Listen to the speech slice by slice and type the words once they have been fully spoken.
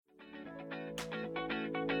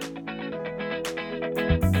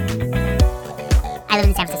live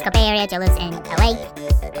in the San Francisco Bay Area. Joe lives in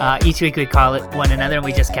LA. Each week we call it one another and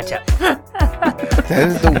we just catch up. That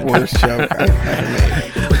is the worst joke I've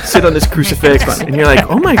ever made. Sit on this crucifix and you're like,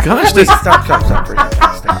 oh my gosh, Wait, this. stop for a second.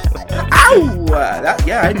 Stop. Ow!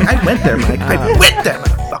 I went there, Mike. I went there,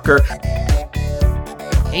 motherfucker.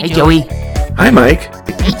 Hey, Joey. Hi, Mike.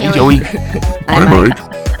 Hey, Joey. Hi, Mike.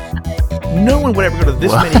 No one would ever go to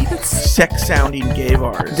this many sex-sounding gay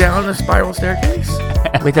bars. Down a spiral staircase?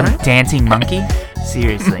 With a dancing monkey?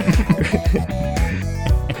 Seriously.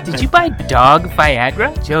 Did you buy dog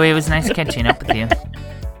Viagra? Joey, it was nice catching up with you.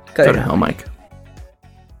 Go to hell, Mike.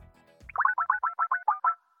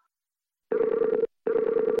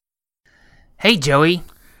 Hey, Joey.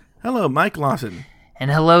 Hello, Mike Lawson. And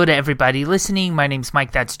hello to everybody listening. My name's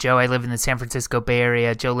Mike, that's Joe. I live in the San Francisco Bay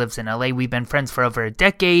Area. Joe lives in LA. We've been friends for over a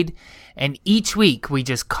decade. And each week we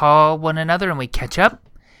just call one another and we catch up.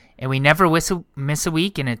 And we never miss a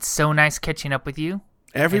week. And it's so nice catching up with you.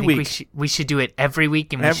 Every week. We should do it every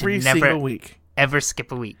week. And Every we should never single week. ever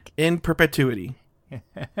skip a week. In perpetuity.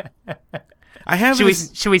 I have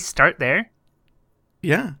Should we start there?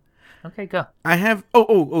 Yeah. Okay, go. I have...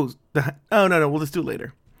 Oh, no, we'll just do it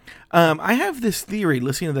later. I have this theory,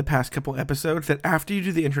 listening to the past couple episodes, that after you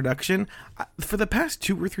do the introduction, for the past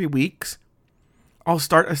 2 or 3 weeks, I'll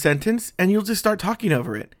start a sentence, and you'll just start talking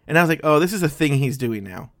over it. And I was like, oh, this is a thing he's doing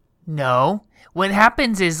now. No. What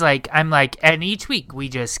happens is, I'm like, and each week we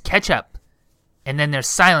just catch up. And then there's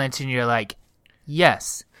silence, and you're like,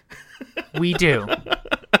 yes, we do.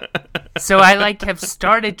 So I, have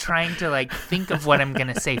started trying to, think of what I'm going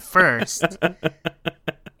to say first.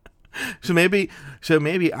 So maybe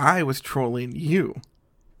I was trolling you.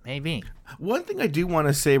 Maybe. One thing I do want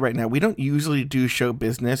to say right now, we don't usually do show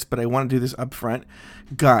business, but I want to do this up front.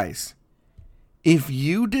 Guys, if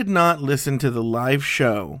you did not listen to the live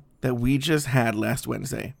show that we just had last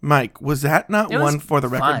Wednesday, Mike, was that not one for the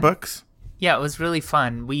record books? Yeah, it was really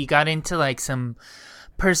fun. We got into some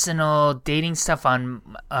personal dating stuff on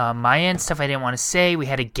my end, stuff I didn't want to say. We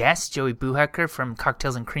had a guest, Joey Buhecker from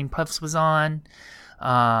Cocktails and Cream Puffs was on.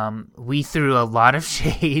 We threw a lot of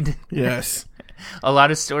shade. Yes. A lot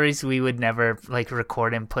of stories we would never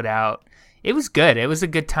record and put out. It was good. It was a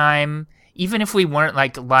good time. Even if we weren't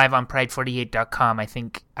live on Pride48.com, I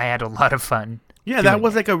think I had a lot of fun. Yeah, that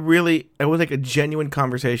was a genuine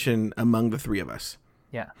conversation among the three of us.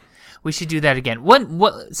 Yeah. We should do that again.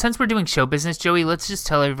 Since we're doing show business, Joey, let's just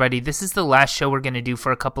tell everybody this is the last show we're going to do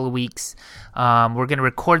for a couple of weeks. We're going to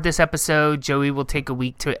record this episode. Joey will take a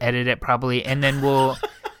week to edit it probably, and then we'll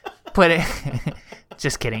put it.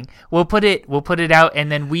 Just kidding. We'll put it out,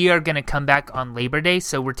 and then we are going to come back on Labor Day.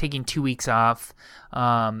 So we're taking 2 weeks off.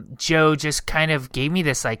 Joe just kind of gave me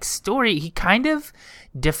this story. He kind of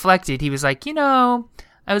deflected. He was like, I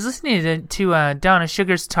was listening to Donna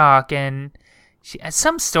Sugar's talk and. She has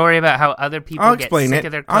some story about how other people get sick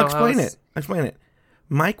of their co-hosts. I'll explain it.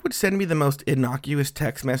 Mike would send me the most innocuous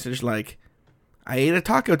text message like, I ate a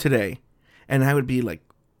taco today. And I would be like,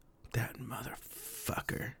 that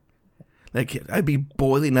motherfucker. I'd be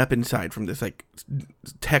boiling up inside from this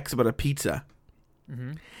text about a pizza.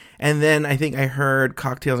 Mm-hmm. And then I think I heard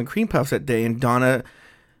Cocktails and Cream Puffs that day, and Donna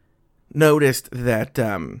noticed that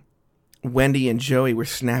Wendy and Joey were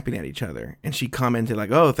snapping at each other, and she commented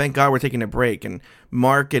oh, thank God we're taking a break. And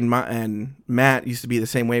Mark and Matt used to be the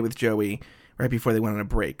same way with Joey right before they went on a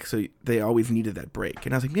break, so they always needed that break.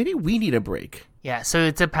 And I was like, maybe we need a break. Yeah, so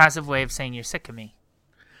it's a passive way of saying you're sick of me.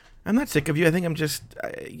 I'm not sick of you. I think I'm just,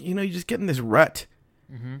 you just get in this rut.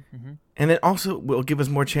 Mm-hmm, mm-hmm. And it also will give us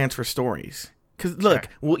more chance for stories. Because look,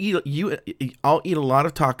 sure. I'll eat a lot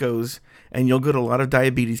of tacos, and you'll go to a lot of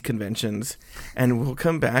diabetes conventions, and we'll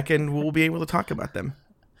come back and we'll be able to talk about them.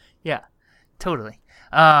 Yeah, totally.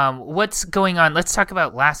 What's going on? Let's talk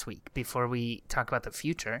about last week before we talk about the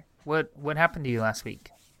future. What happened to you last week?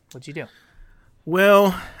 What'd you do?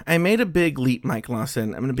 Well, I made a big leap, Mike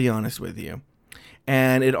Lawson. I'm going to be honest with you.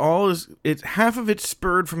 And it's half of it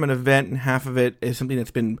spurred from an event, and half of it is something that's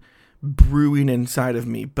been brewing inside of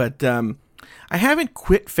me. But I haven't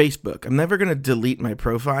quit Facebook. I'm never going to delete my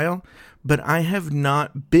profile, but I have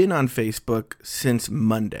not been on Facebook since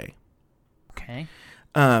Monday. Okay.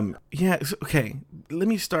 Okay. Let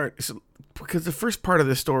me start because the first part of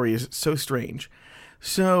the story is so strange.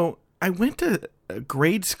 So I went to a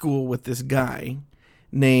grade school with this guy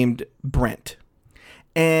named Brent,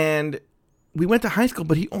 and we went to high school,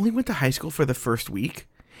 but he only went to high school for the first week,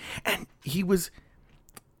 and he was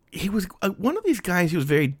one of these guys who was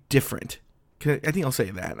very different. I think I'll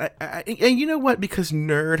say that. And you know what? Because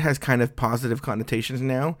nerd has kind of positive connotations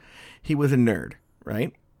now. He was a nerd,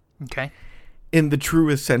 right? Okay. In the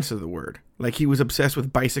truest sense of the word. He was obsessed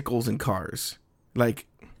with bicycles and cars. like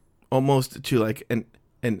almost to like an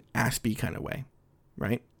Aspie kind of way,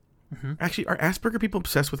 right? Mm-hmm. Actually, are Asperger people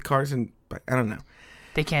obsessed with cars? And I don't know.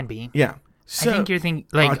 They can be. Yeah. So, I think you're thinking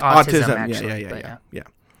like autism actually. Yeah.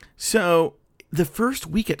 So the first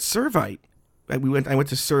week at Servite, I went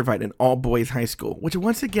to Servite, an all boys high school, which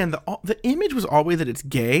once again the image was always that it's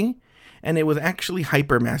gay, and it was actually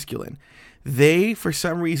hyper masculine. They for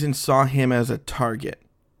some reason saw him as a target,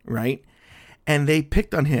 right? And they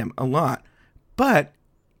picked on him a lot. But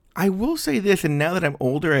I will say this, and now that I'm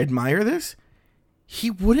older, I admire this. He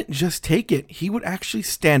wouldn't just take it. He would actually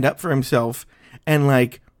stand up for himself and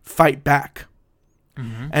like fight back.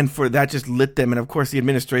 Mm-hmm. And for that just lit them. And of course the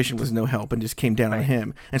administration was no help and just came down on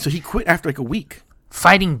him. And so he quit after like a week.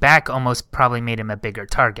 Fighting back almost probably made him a bigger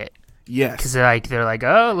target. Yes. Because they're like,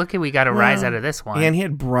 oh, look, we got a rise out of this one. And he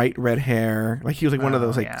had bright red hair. Like he was like one of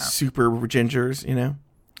those like super gingers, you know?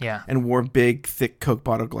 Yeah. And wore big, thick Coke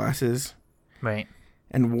bottle glasses. Right.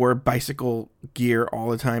 And wore bicycle gear all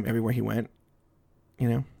the time everywhere he went. You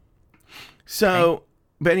know? So,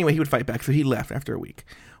 but anyway, he would fight back. So he left after a week.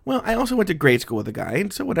 Well, I also went to grade school with the guy.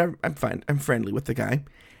 And so whatever, I'm fine. I'm friendly with the guy.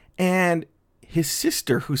 And his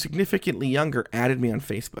sister, who's significantly younger, added me on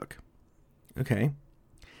Facebook. Okay?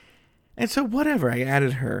 And so whatever, I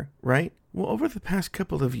added her, right? Well, over the past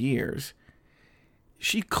couple of years,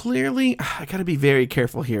 she clearly... I got to be very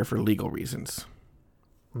careful here for legal reasons.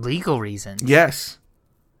 Legal reasons? Yes.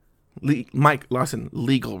 Mike Lawson,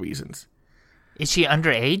 legal reasons. Is she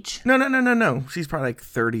underage? No. She's probably like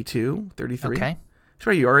 32, 33. Okay. She's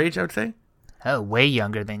probably your age, I would say. Oh, way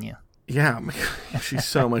younger than you. Yeah, she's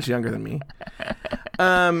so much younger than me.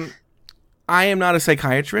 I am not a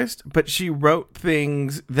psychiatrist, but she wrote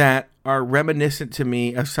things that are reminiscent to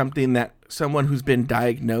me of something that someone who's been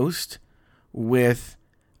diagnosed with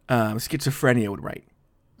schizophrenia would write.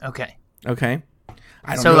 Okay.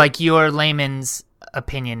 I don't know. Like your layman's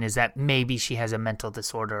opinion is that maybe she has a mental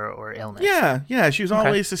disorder or illness. Yeah. She was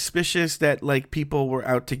always suspicious that like people were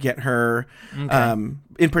out to get her. Okay.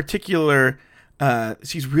 In particular,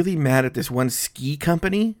 she's really mad at this one ski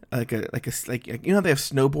company, like you know they have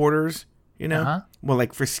snowboarders, you know, well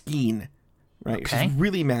like for skiing, right? Okay. She's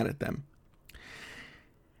really mad at them.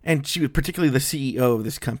 And she was particularly the CEO of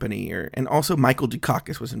this company, and also Michael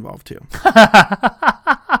Dukakis was involved too.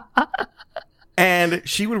 And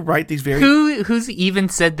she would write these very... Who's even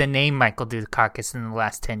said the name Michael Dukakis in the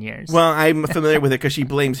last 10 years? Well, I'm familiar with it because she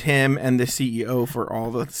blames him and the CEO for all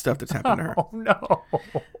the stuff that's happened to her. Oh, no.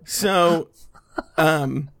 So, I'll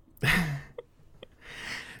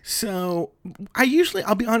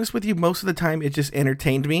be honest with you, most of the time it just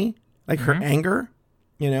entertained me, like her anger,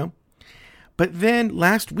 you know? But then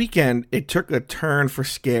last weekend, it took a turn for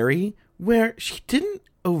scary where she didn't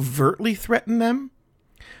overtly threaten them.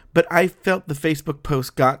 But I felt the Facebook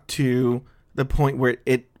post got to the point where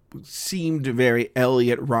it seemed very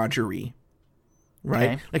Elliot Rodgery, right?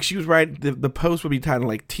 Okay. Like she was right. The post would be titled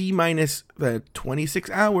like T-minus 26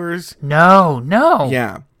 hours. No.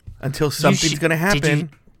 Yeah, until something's going to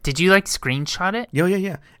happen. Did you like screenshot it?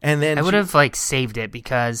 Yeah. And then I would have like saved it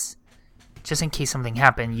because just in case something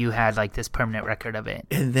happened, you had like this permanent record of it.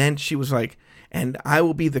 And then she was like, and I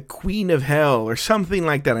will be the queen of hell or something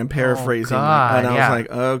like that. I'm paraphrasing. Oh, God, and I was like,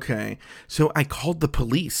 okay. So I called the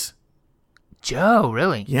police. Joe,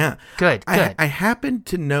 really? Yeah. Good. I happened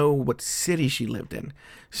to know what city she lived in.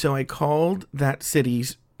 So I called that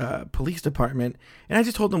city's police department and I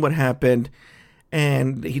just told them what happened.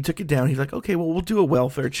 And he took it down. He's like, okay, well, we'll do a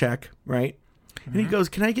welfare check, right? Mm-hmm. And he goes,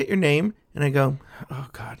 can I get your name? And I go, oh,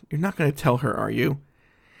 God, you're not going to tell her, are you?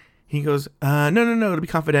 He goes, no, it'll be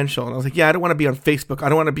confidential. And I was like, yeah, I don't want to be on Facebook. I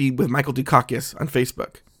don't want to be with Michael Dukakis on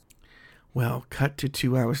Facebook. Well, cut to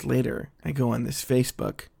 2 hours later, I go on this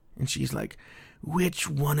Facebook, and she's like, which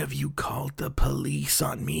one of you called the police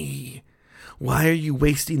on me? Why are you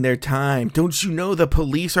wasting their time? Don't you know the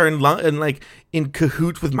police are in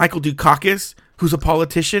cahoots with Michael Dukakis, who's a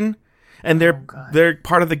politician, and they're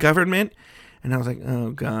part of the government? And I was like,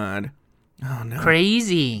 oh, God. Oh, no.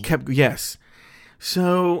 Crazy. Yes.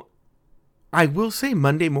 So I will say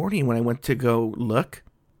Monday morning when I went to go look,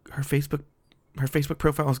 her Facebook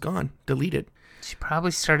profile is gone, deleted. She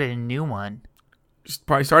probably started a new one. She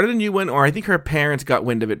probably started a new one, or I think her parents got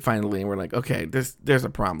wind of it finally and were like, okay, there's a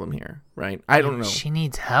problem here, right? I don't know. She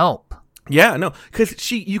needs help. Yeah, no, because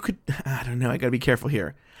I don't know, I gotta be careful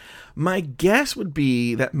here. My guess would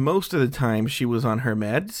be that most of the time she was on her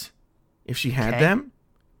meds, if she had them,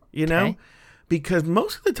 you know? Because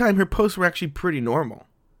most of the time her posts were actually pretty normal.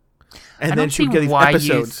 And then she would get these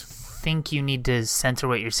episodes. You think you need to censor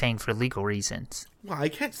what you're saying for legal reasons. Well, I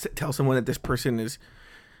can't tell someone that this person is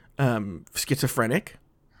schizophrenic.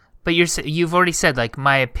 But you've already said, like,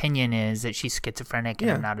 my opinion is that she's schizophrenic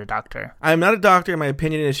and I'm not a doctor. I'm not a doctor. My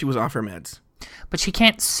opinion is she was off her meds. But she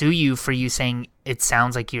can't sue you for you saying it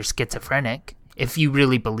sounds like you're schizophrenic if you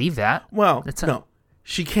really believe that. Well, no.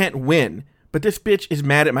 She can't win. But this bitch is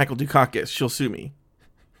mad at Michael Dukakis. She'll sue me.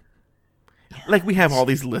 Like we have all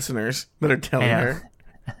these listeners that are telling her.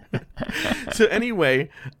 So anyway,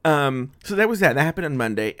 so that was that. That happened on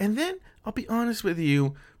Monday. And then, I'll be honest with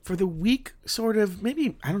you, for the week, sort of,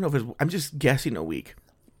 maybe, I don't know if it's, I'm just guessing a week,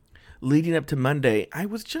 leading up to Monday, I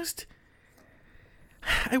was just,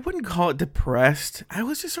 I wouldn't call it depressed. I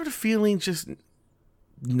was just sort of feeling just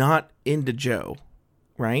not into Joe,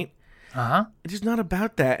 right? Uh-huh. It's just not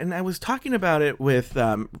about that. And I was talking about it with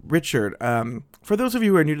Richard. For those of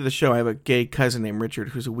you who are new to the show, I have a gay cousin named Richard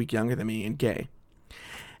who's a week younger than me and gay.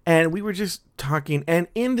 And we were just talking. And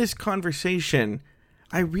in this conversation,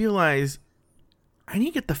 I realized I need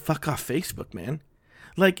to get the fuck off Facebook, man.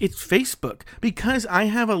 Like, it's Facebook. Because I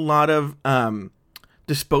have a lot of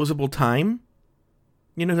disposable time.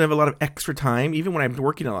 You know, I have a lot of extra time. Even when I'm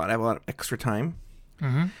working a lot, I have a lot of extra time.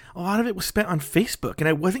 Mm-hmm. A lot of it was spent on Facebook, and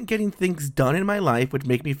I wasn't getting things done in my life, which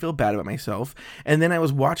made me feel bad about myself. And then I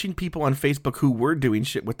was watching people on Facebook who were doing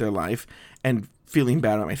shit with their life and feeling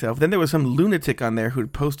bad about myself. Then there was some lunatic on there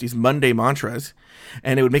who'd post these Monday mantras,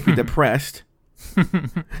 and it would make me depressed.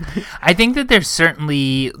 I think that there's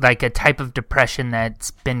certainly like a type of depression that's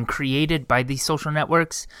been created by these social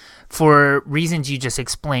networks for reasons you just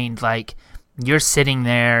explained. Like, you're sitting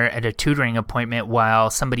there at a tutoring appointment while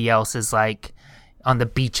somebody else is like on the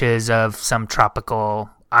beaches of some tropical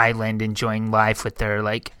island enjoying life with their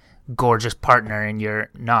like gorgeous partner, and you're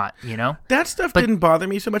not, you know? That stuff didn't bother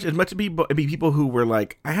me so much. As much as it'd be people who were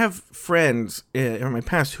like, I have friends in my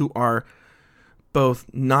past who are both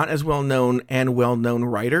not as well-known and well-known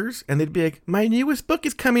writers, and they'd be like, my newest book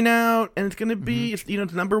is coming out, and it's going to be, it's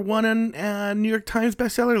number one on New York Times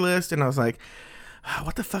bestseller list. And I was like,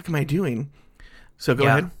 what the fuck am I doing? So go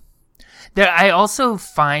ahead. I also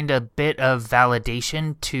find a bit of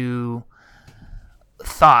validation to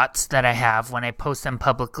thoughts that I have when I post them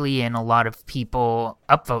publicly, and a lot of people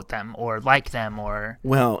upvote them or like them or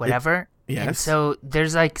whatever. Yes. And so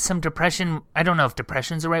there's like some depression. I don't know if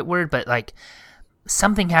depression's the right word, but like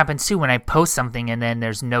something happens too when I post something and then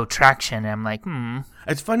there's no traction. And I'm like,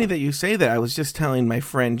 It's funny that you say that. I was just telling my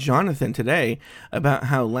friend Jonathan today about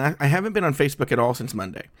how I haven't been on Facebook at all since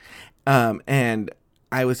Monday. And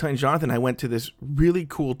I was telling Jonathan I went to this really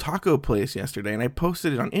cool taco place yesterday, and I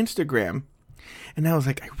posted it on Instagram. And I was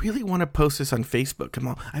like, I really want to post this on Facebook. Come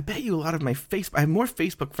on, I bet you a lot of I have more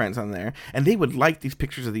Facebook friends on there, and they would like these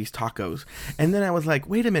pictures of these tacos. And then I was like,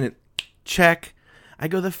 wait a minute, check. I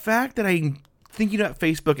go, the fact that I'm thinking about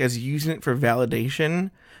Facebook as using it for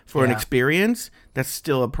validation for an experience, that's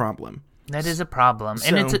still a problem. That is a problem.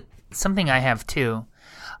 So, and it's something I have too.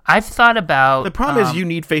 I've thought about... The problem is you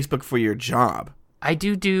need Facebook for your job. I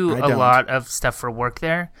do a lot of stuff for work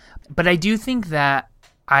there, but I do think that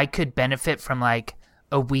I could benefit from like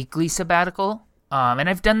a weekly sabbatical. And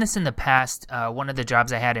I've done this in the past. One of the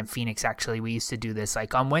jobs I had in Phoenix, actually, we used to do this.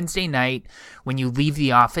 Like on Wednesday night, when you leave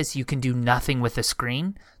the office, you can do nothing with a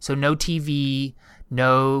screen. So no TV,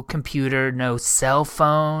 no computer, no cell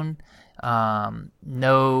phone, no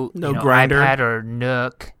Grindr. iPad or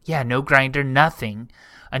Nook. Yeah, no Grindr, nothing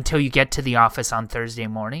until you get to the office on Thursday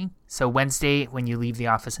morning. So Wednesday, when you leave the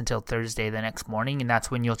office, until Thursday the next morning, and that's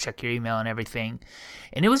when you'll check your email and everything.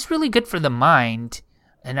 And it was really good for the mind,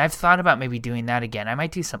 and I've thought about maybe doing that again. I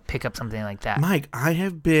might pick up something like that. Mike, I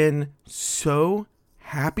have been so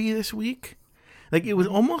happy this week. Like, it was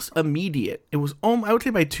almost immediate. It was, I would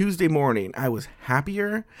say by Tuesday morning, I was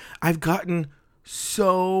happier. I've gotten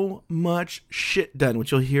so much shit done,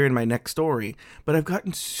 which you'll hear in my next story. But I've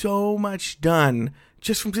gotten so much done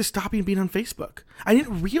just from just stopping being on Facebook. I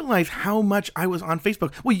didn't realize how much I was on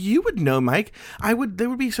Facebook. Well, you would know, Mike. There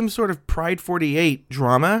would be some sort of Pride 48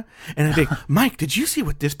 drama, and I'd be like, Mike, did you see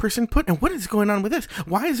what this person put? And what is going on with this?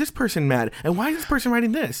 Why is this person mad? And why is this person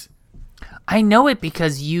writing this? I know it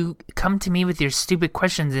because you come to me with your stupid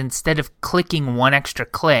questions instead of clicking one extra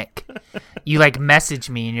click. You like message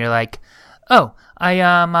me and you're like, oh,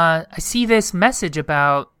 I see this message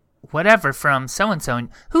about whatever from so-and-so, and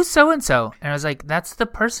who's so-and-so? And I was like, that's the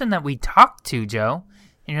person that we talked to, Joe.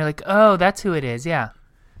 And you're like, oh, that's who it is, yeah.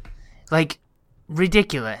 Like,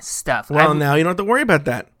 ridiculous stuff. Well, now you don't have to worry about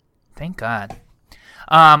that. Thank God.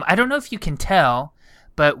 I don't know if you can tell,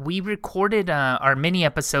 but we recorded our mini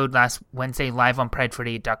episode last Wednesday live on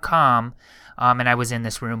Pride48.com, and I was in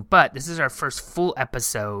this room. But this is our first full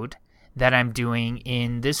episode that I'm doing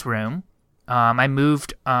in this room. I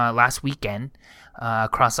moved last weekend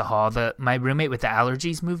across the hall. My roommate with the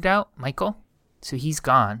allergies moved out, Michael, so he's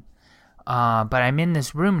gone. But I'm in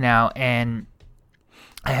this room now, and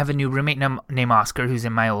I have a new roommate named Oscar who's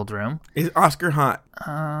in my old room. Is Oscar hot?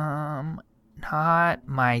 Not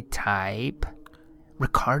my type.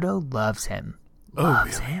 Ricardo loves him.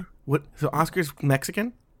 Loves him. What? So Oscar's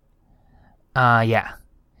Mexican? Yeah.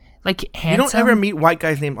 Like handsome. You don't ever meet white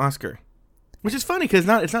guys named Oscar, which is funny because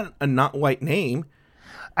it's not a not white name.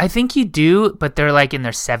 I think you do, but they're like in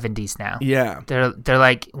their 70s now. Yeah. They're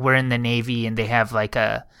like we're in the Navy and they have like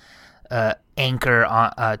a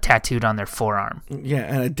anchor tattooed on their forearm. Yeah,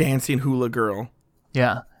 and a dancing hula girl.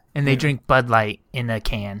 Yeah, and they drink Bud Light in a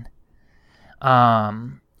can.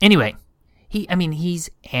 Anyway, he's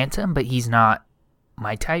handsome, but he's not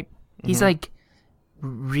my type. He's like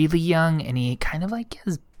really young, and he kind of like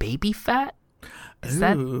has baby fat. Is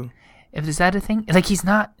that a thing? Like he's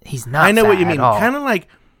not. I know fat what you mean. Kind of like,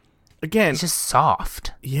 again, he's just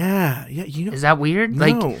soft. Yeah. You know, is that weird? No.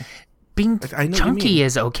 Like being I know chunky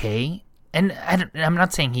is okay, and I'm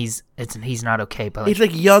not saying he's not okay, but like, it's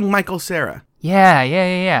like young Michael Cera.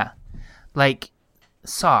 Yeah. Like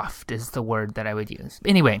soft is the word that I would use.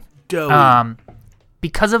 Anyway, Doughy.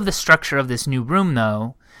 Because of the structure of this new room,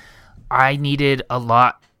 though, I needed a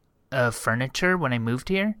lot of furniture when I moved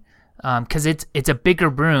here. Because it's a bigger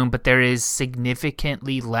room, but there is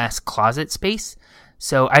significantly less closet space.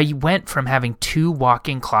 So I went from having 2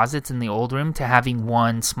 walk-in closets in the old room to having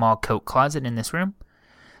 1 small coat closet in this room.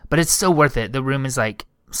 But it's so worth it. The room is like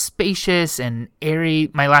spacious and airy.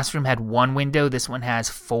 My last room had 1 window. This one has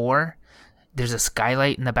 4. There's a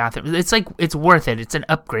skylight in the bathroom. It's worth it. It's an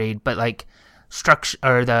upgrade, but like structure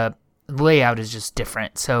or the layout is just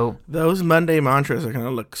different. So those Monday mantras are gonna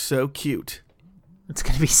look so cute. It's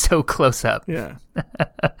gonna be so close up. Yeah.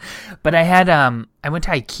 But I had I went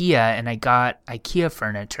to IKEA and I got IKEA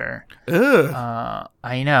furniture. Ugh.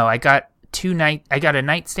 I know. I got I got a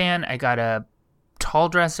nightstand, I got a tall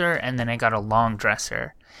dresser, and then I got a long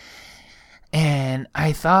dresser. And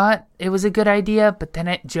I thought it was a good idea, but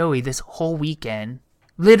then Joey, this whole weekend,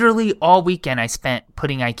 literally all weekend, I spent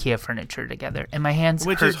putting IKEA furniture together, and my hands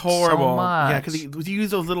which hurt is horrible. so much. Yeah, because you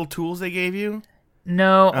use those little tools they gave you.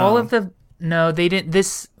 No, they didn't.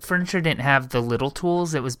 This furniture didn't have the little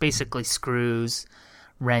tools. It was basically screws,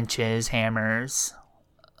 wrenches, hammers.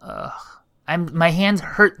 My hands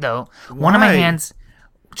hurt though. Why? One of my hands,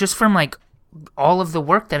 just from like all of the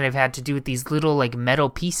work that I've had to do with these little like metal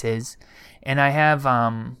pieces, and I have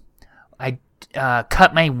I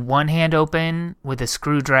cut my one hand open with a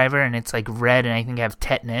screwdriver, and it's like red, and I think I have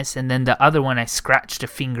tetanus. And then the other one, I scratched a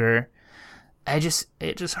finger. It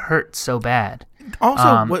just hurt so bad.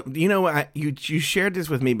 Also, you shared this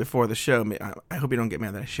with me before the show. I hope you don't get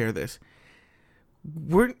mad that I share this.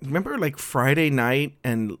 Remember like Friday night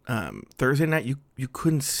and Thursday night, you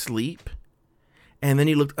couldn't sleep, and then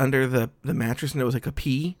you looked under the mattress and it was like a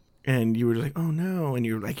pea, and you were like, oh no, and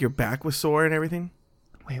you're like your back was sore and everything.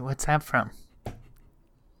 Wait, what's that from?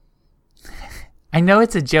 I know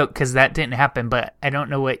it's a joke because that didn't happen, but I don't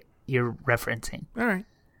know what you're referencing. All right.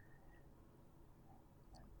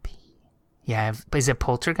 Yeah, is it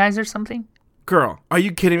Poltergeist or something? Girl, are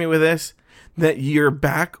you kidding me with this? That your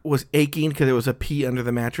back was aching because there was a pea under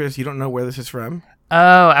the mattress? You don't know where this is from?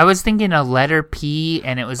 Oh, I was thinking a letter P,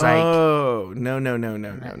 and it was like... Oh, no.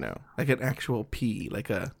 Like an actual pea, like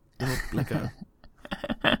a...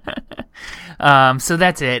 So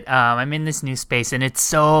that's it. I'm in this new space, and it's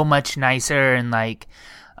so much nicer, and like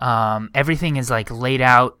everything is like laid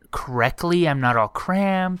out correctly. I'm not all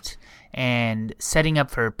cramped, and setting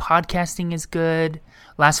up for podcasting is good.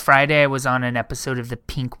 Last Friday, I was on an episode of the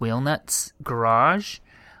Pink Wheelnuts Garage.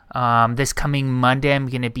 This coming Monday, I'm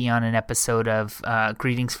going to be on an episode of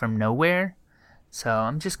Greetings from Nowhere. So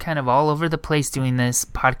I'm just kind of all over the place doing this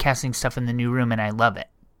podcasting stuff in the new room, and I love it.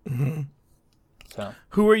 Mm-hmm. So,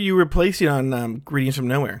 who are you replacing on Greetings from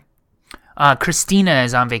Nowhere? Christina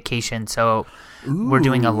is on vacation, so we're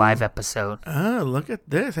doing a live episode. Oh, look at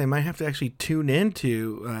this. I might have to actually tune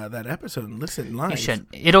into that episode and listen live. You should.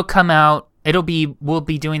 It'll come out. We'll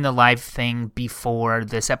be doing the live thing before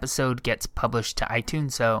this episode gets published to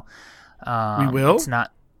iTunes, so we will? It's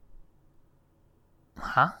not...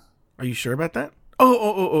 Huh? Are you sure about that?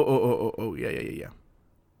 Oh, yeah.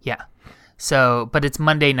 Yeah. So, but it's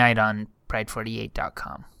Monday night on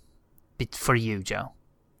Pride48.com. For you, Joe.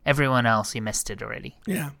 Everyone else, you missed it already.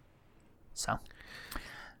 Yeah. So,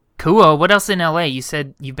 cool. What else in LA? You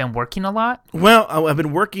said you've been working a lot? Well, I've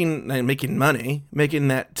been working and making money, making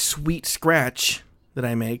that sweet scratch that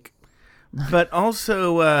I make. But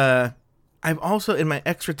also, I've also, in my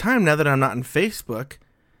extra time, now that I'm not on Facebook,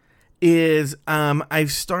 is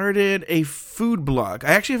I've started a food blog. I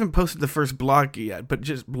actually haven't posted the first blog yet, but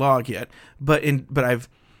I've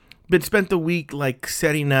been spent the week like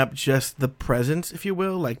setting up just the presence, if you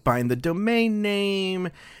will, like buying the domain name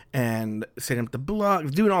and setting up the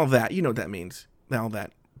blog, doing all that. You know what that means, all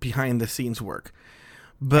that behind the scenes work.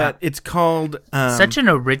 But it's called such an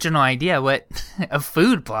original idea. What a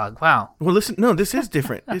food blog! Wow. Well, listen, no, this is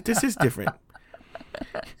different. This is different.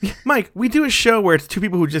 Mike, we do a show where it's two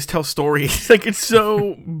people who just tell stories. Like, it's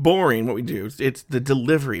so boring what we do. It's the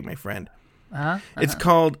delivery, my friend. It's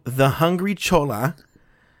called The Hungry Chola.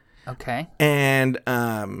 Okay. And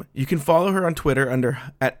you can follow her on Twitter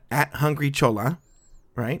at Hungry Chola,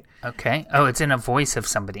 right? Okay. Oh, it's in a voice of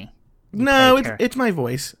somebody. No, it's my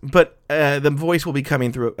voice, but the voice will be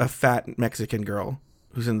coming through a fat Mexican girl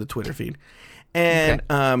who's in the Twitter feed. And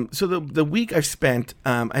so the week I've spent,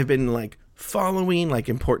 I've been like following like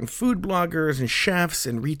important food bloggers and chefs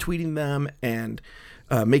and retweeting them and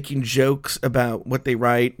making jokes about what they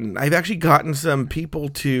write. And I've actually gotten some people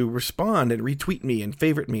to respond and retweet me and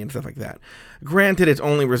favorite me and stuff like that. Granted, it's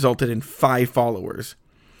only resulted in 5 followers.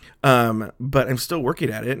 But I'm still working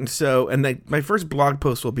at it. And my first blog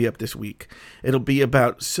post will be up this week. It'll be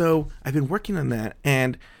about, so I've been working on that.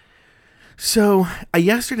 And so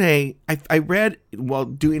yesterday I read while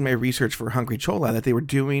doing my research for Hungry Chola that they were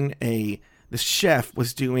doing the chef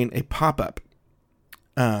was doing a pop-up,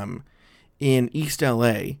 in East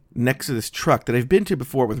LA next to this truck that I've been to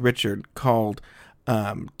before with Richard called,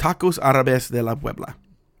 Tacos Árabes de la Puebla,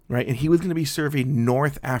 right? And he was going to be serving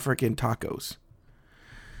North African tacos.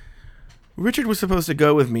 Richard was supposed to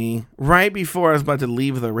go with me. Right before I was about to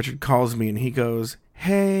leave, though, Richard calls me and he goes,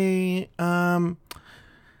 "Hey, I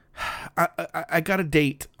got a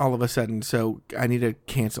date all of a sudden, so I need to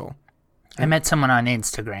cancel." I met someone on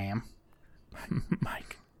Instagram.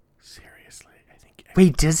 Mike, seriously, I think.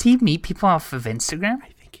 Wait, does he meet people off of Instagram?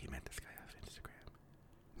 I think he met this guy off Instagram.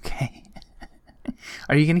 Okay.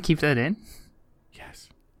 Are you gonna keep that in? Yes.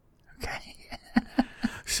 Okay.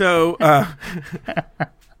 So,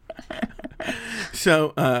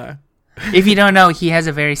 if you don't know, he has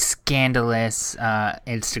a very scandalous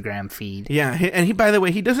Instagram feed. Yeah, and he, by the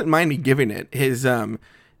way, he doesn't mind me giving it. His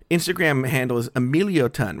Instagram handle is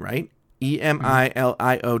Emilioton, right?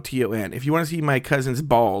 Emilioton. If you want to see my cousin's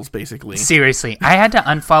balls, basically. Seriously, I had to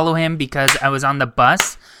unfollow him because I was on the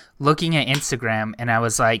bus looking at Instagram, and I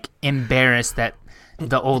was like embarrassed that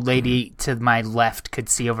the old lady to my left could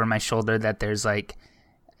see over my shoulder that there's like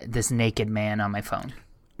this naked man on my phone.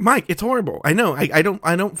 Mike, it's horrible. I know. I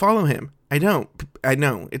don't follow him. I know.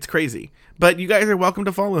 It's crazy. But you guys are welcome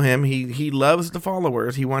to follow him. He loves the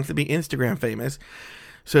followers. He wants to be Instagram famous.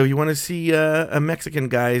 So if you want to see a Mexican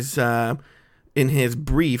guy's in his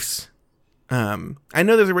briefs, I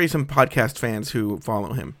know there's already some podcast fans who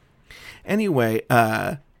follow him. Anyway,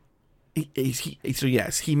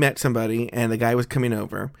 he met somebody and the guy was coming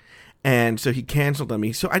over, and so he canceled on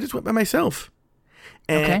me. So I just went by myself.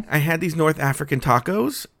 And I had these North African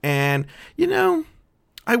tacos, and,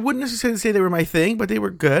 I wouldn't necessarily say they were my thing, but they were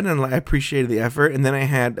good, and I appreciated the effort. And then I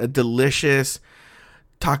had a delicious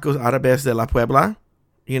Tacos Árabes de la Puebla,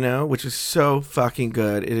 which is so fucking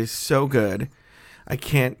good. It is so good. I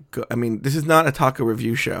can't go. I mean, this is not a taco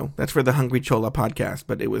review show. That's for the Hungry Chola podcast,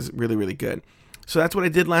 but it was really, really good. So that's what I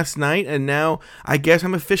did last night, and now I guess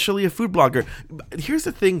I'm officially a food blogger. Here's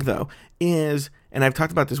the thing, though, and I've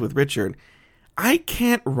talked about this with Richard, I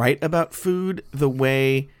can't write about food the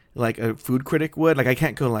way like a food critic would. Like, I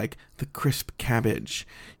can't go like the crisp cabbage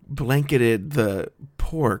blanketed the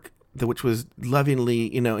pork, which was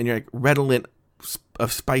lovingly, and you're like redolent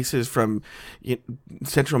of spices from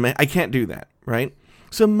Central America. I can't do that, right?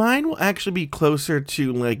 So mine will actually be closer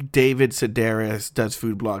to like David Sedaris does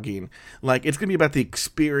food blogging. Like, it's going to be about the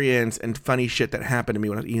experience and funny shit that happened to me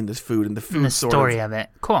when I was eating this food and the food and the story of it.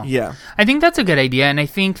 Cool. Yeah. I think that's a good idea, and I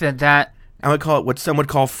think that I would call it what some would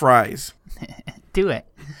call fries. Do it.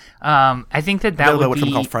 I think that would what be...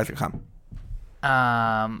 some call fries.com.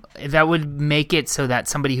 That would make it so that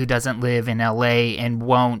somebody who doesn't live in LA and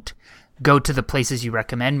won't go to the places you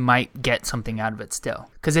recommend might get something out of it still.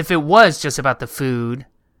 Because if it was just about the food,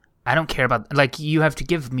 I don't care about... Like, you have to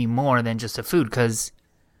give me more than just the food, because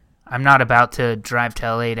I'm not about to drive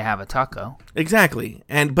to LA to have a taco. Exactly.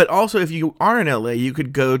 But also, if you are in LA, you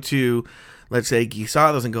could go to... let's say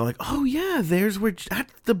Guisados and go like, oh yeah, that's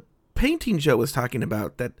the painting Joe was talking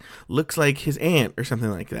about that looks like his aunt or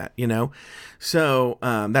something like that, So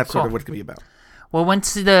that's sort of what it's going to be about. Well,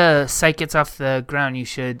 once the site gets off the ground, you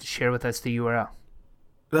should share with us the URL.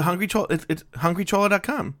 The Hungry Chola, it's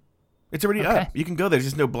hungrychola.com. It's already up. You can go there. There's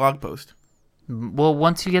just no blog post. Well,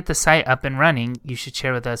 once you get the site up and running, you should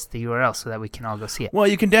share with us the URL so that we can all go see it. Well,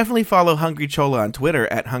 you can definitely follow Hungry Chola on Twitter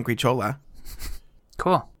at Hungry Chola.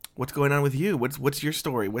 Cool. What's going on with you? What's your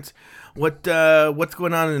story? What's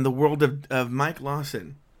going on in the world of Mike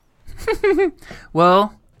Lawson?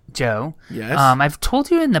 Well, Joe. Yes. I've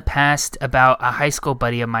told you in the past about a high school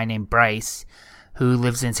buddy of mine named Bryce, who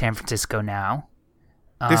lives in San Francisco now.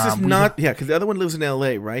 This is not because the other one lives in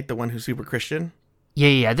L.A., right? The one who's super Christian.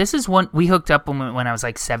 Yeah. This is one we hooked up when I was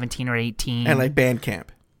like 17 or 18. And like band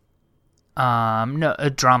camp. No, a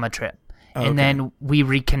drama trip. Oh, and then we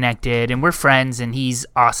reconnected, and we're friends, and he's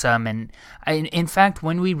awesome. And in fact,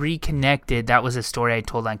 when we reconnected, that was a story I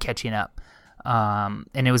told on Catching Up.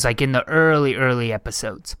 And it was like in the early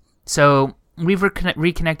episodes. So we've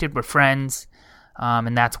reconnected, we're friends,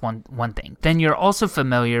 and that's one thing. Then you're also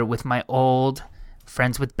familiar with my old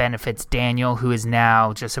Friends with Benefits, Daniel, who is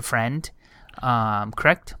now just a friend,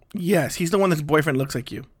 correct? Yes, he's the one that's boyfriend looks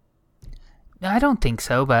like you. I don't think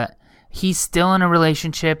so, but he's still in a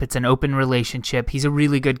relationship. It's an open relationship. He's a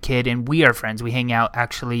really good kid, and we are friends. We hang out.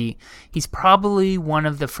 Actually, he's probably one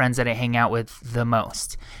of the friends that I hang out with the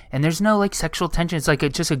most. And there's no like sexual tension. It's like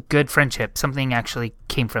just a good friendship. Something actually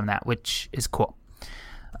came from that, which is cool.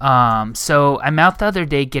 So I'm out the other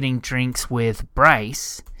day getting drinks with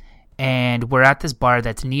Bryce, and we're at this bar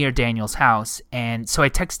that's near Daniel's house. And so I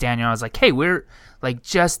text Daniel. I was like, hey, we're like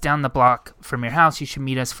just down the block from your house. You should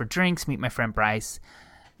meet us for drinks. Meet my friend Bryce.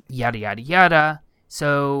 Yada, yada, yada.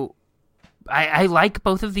 So I like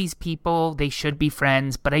both of these people. They should be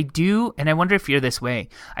friends. But I do, and I wonder if you're this way,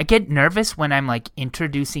 I get nervous when I'm like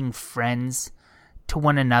introducing friends to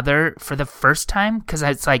one another for the first time. Because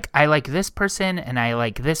it's like, I like this person and I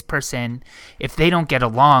like this person. If they don't get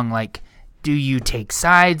along, like, do you take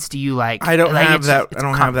sides? Do you like... I don't like, have that. It's I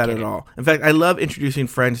don't have that at all. In fact, I love introducing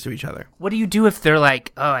friends to each other. What do you do if they're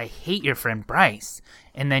like, oh, I hate your friend Bryce?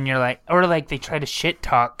 And then you're like, or like they try to shit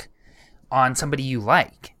talk on somebody you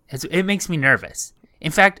like. It makes me nervous.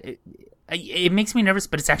 In fact, it makes me nervous,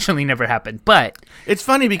 but it's actually never happened. But it's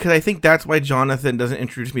funny because I think that's why Jonathan doesn't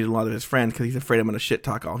introduce me to a lot of his friends, because he's afraid I'm going to shit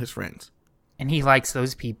talk all his friends. And he likes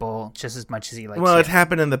those people just as much as he likes Well, you. it's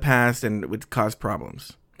happened in the past and it would cause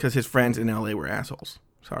problems because his friends in LA were assholes.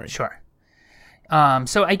 Sorry. Sure.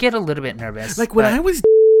 So I get a little bit nervous. Like when I was...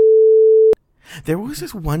 There was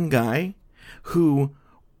this one guy who...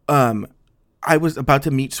 I was about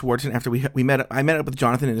to meet Swartzen after we met. I met up with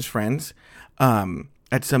Jonathan and his friends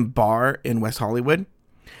at some bar in West Hollywood,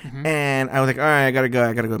 and I was like, "All right, I gotta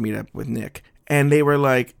go meet up with Nick." And they were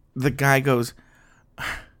like, the guy goes,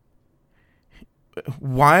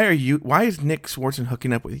 "Why is Nick Swartzen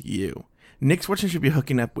hooking up with you? Nick Swartzen should be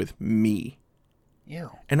hooking up with me." Ew.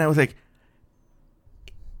 And I was like,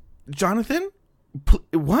 "Jonathan,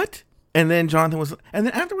 what?" And then afterwards,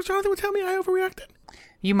 Jonathan would tell me I overreacted.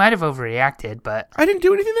 You might have overreacted, but... I didn't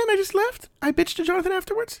do anything then. I just left. I bitched to Jonathan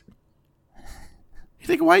afterwards. You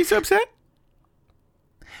think, why are you so upset?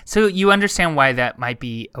 So you understand why that might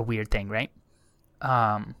be a weird thing, right?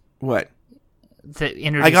 What?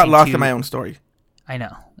 I got lost in my own story. I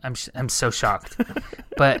know. I'm so shocked.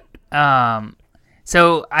 But,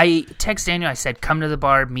 so I text Daniel. I said, come to the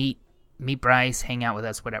bar, meet Bryce, hang out with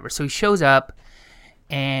us, whatever. So he shows up,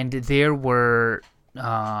 and there were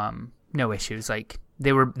no issues. Like...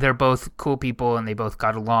 They're both cool people and they both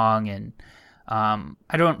got along, and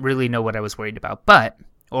I don't really know what I was worried about.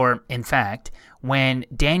 Or in fact, when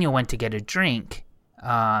Daniel went to get a drink,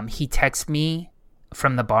 he texted me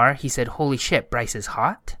from the bar. He said, "Holy shit, Bryce is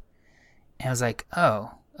hot." And I was like, "Oh,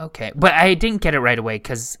 okay." But I didn't get it right away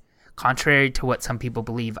because, contrary to what some people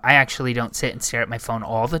believe, I actually don't sit and stare at my phone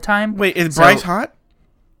all the time. Wait, is Bryce hot?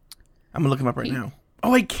 I'm gonna look him up right now.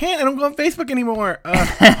 Oh, I can't. I don't go on Facebook anymore.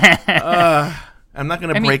 I'm not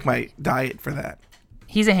going to break my diet for that.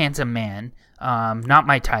 He's a handsome man. Not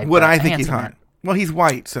my type. What I think he's hot. Man. Well, he's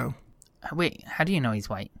white, so. Wait, how do you know he's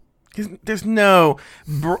white? There's no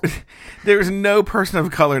person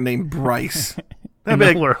of color named Bryce. In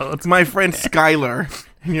the world. It's my friend Skylar.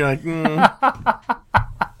 And you're like,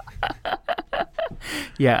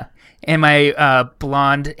 Yeah. And my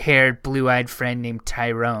blonde-haired, blue-eyed friend named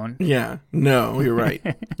Tyrone. Yeah. No, you're right.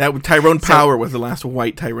 Tyrone Power was the last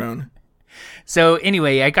white Tyrone. So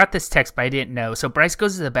anyway, I got this text, but I didn't know. So Bryce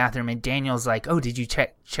goes to the bathroom, and Daniel's like, "Oh, did you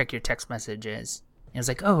check your text messages?" And I was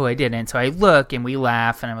like, "Oh, I didn't." So I look, and we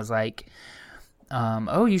laugh, and I was like,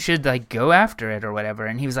 "Oh, you should like go after it or whatever."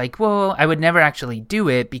 And he was like, "Well, I would never actually do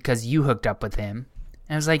it because you hooked up with him."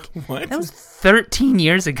 And I was like, "What? That was 13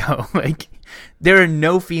 years ago. Like, there are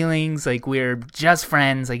no feelings. Like, we're just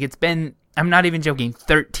friends. Like, it's been I'm not even joking.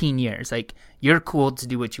 13 years. Like, you're cool to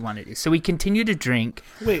do what you want to do. So we continue to drink.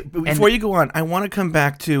 Wait, but before you go on, I want to come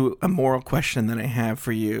back to a moral question that I have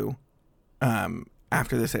for you.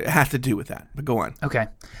 After this, it has to do with that. But go on. Okay.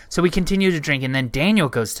 So we continue to drink, and then Daniel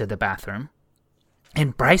goes to the bathroom.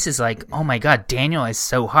 And Bryce is like, oh my God, Daniel is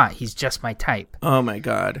so hot. He's just my type. Oh my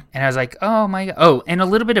God. And I was like, oh my God. Oh, and a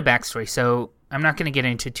little bit of backstory. So I'm not going to get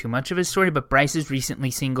into too much of his story, but Bryce is recently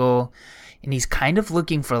single, and he's kind of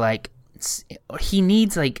looking for like, he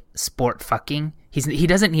needs like sport fucking. He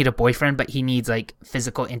doesn't need a boyfriend, but he needs like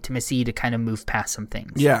physical intimacy to kind of move past some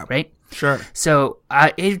things. Yeah. Right? Sure. So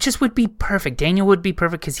it just would be perfect. Daniel would be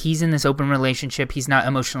perfect because he's in this open relationship. He's not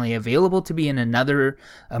emotionally available to be in another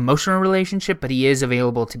emotional relationship, but he is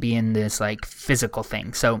available to be in this like physical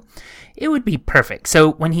thing. So it would be perfect.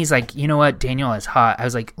 So when he's like, you know what, Daniel is hot, I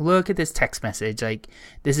was like, look at this text message. Like,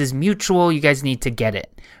 this is mutual. You guys need to get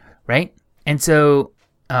it. Right? And so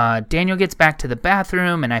Daniel gets back to the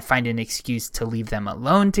bathroom, and I find an excuse to leave them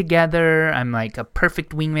alone together. I'm like a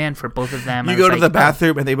perfect wingman for both of them. You go to the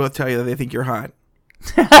bathroom, and they both tell you that they think you're hot.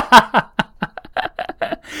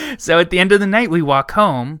 So at the end of the night, we walk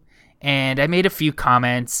home, and I made a few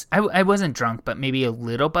comments. I wasn't drunk, but maybe a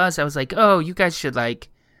little buzzed. I was like, oh, you guys should like,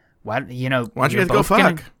 why don't you guys go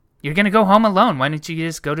fuck? You're going to go home alone. Why don't you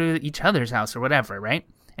just go to each other's house or whatever, right?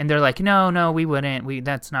 And they're like, no, we wouldn't.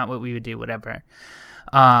 That's not what we would do, whatever.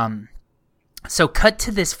 So cut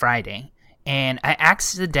to this Friday, and I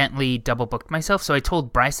accidentally double booked myself. So I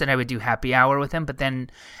told Bryce that I would do happy hour with him, but then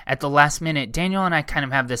at the last minute, Daniel and I kind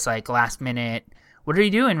of have this like last minute, what are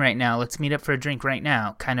you doing right now? Let's meet up for a drink right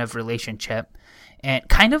now kind of relationship. And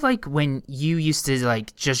kind of like when you used to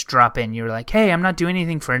like just drop in, you were like, hey, I'm not doing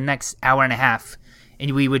anything for the next hour and a half.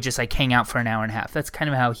 And we would just like hang out for an hour and a half. That's kind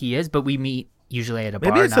of how he is, but we meet usually at a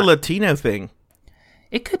bar. Maybe it's a Latino thing.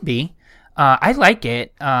 It could be. I like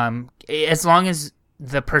it, as long as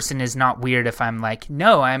the person is not weird. If I'm like,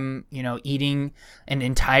 no, I'm, eating an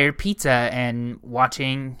entire pizza and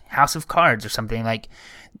watching House of Cards or something, like,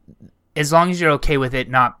 as long as you're okay with it,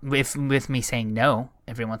 not with me saying no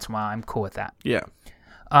every once in a while, I'm cool with that. Yeah.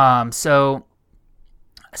 So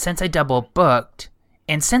since I double booked,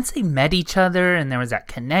 and since they met each other and there was that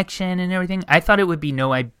connection and everything, I thought it would be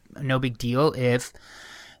no big deal if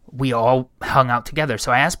we all hung out together.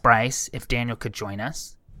 So I asked Bryce if Daniel could join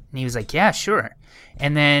us, and he was like, yeah, sure.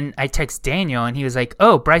 And then I text Daniel, and he was like,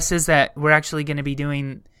 oh, Bryce says that we're actually going to be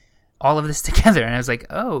doing all of this together. And I was like,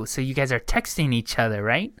 oh, so you guys are texting each other,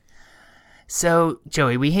 right? So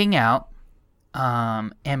Joey, we hang out,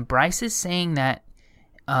 and Bryce is saying that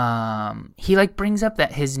he like brings up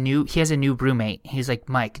that he has a new roommate. He's like,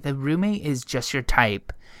 Mike, the roommate is just your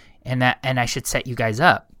type, and I should set you guys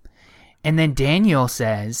up. And then Daniel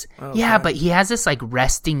says, yeah, but he has this like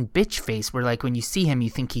resting bitch face where like when you see him,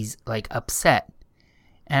 you think he's like upset.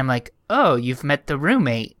 And I'm like, oh, you've met the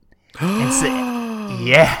roommate. And so,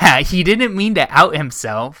 yeah, he didn't mean to out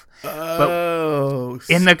himself. But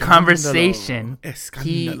in the conversation,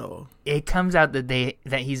 it comes out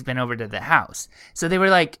that he's been over to the house. So they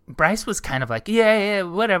were like, Bryce was kind of like, yeah,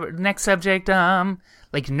 whatever. Next subject,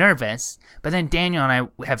 like nervous. But then Daniel and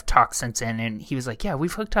I have talked since then, and he was like, yeah,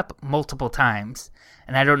 we've hooked up multiple times.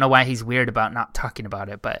 And I don't know why he's weird about not talking about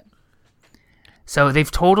it, but so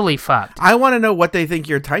they've totally fucked. I want to know what they think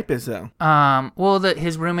your type is, though. Well,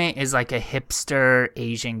 his roommate is like a hipster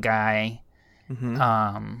Asian guy.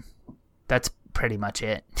 Mm-hmm. That's pretty much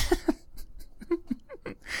it.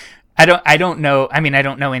 I don't know. I mean, I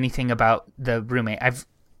don't know anything about the roommate. I've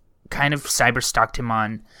kind of cyber stalked him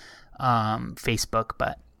on Facebook,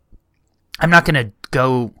 but I'm not gonna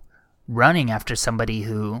go running after somebody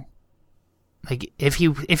who, like, if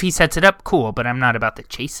he sets it up, cool. But I'm not about to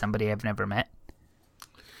chase somebody I've never met.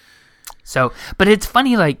 So, but it's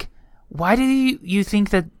funny, like, why do you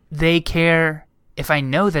think that they care if I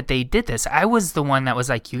know that they did this? I was the one that was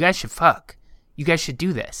like, you guys should fuck. You guys should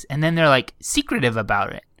do this. And then they're like secretive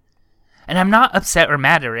about it. And I'm not upset or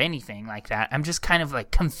mad or anything like that. I'm just kind of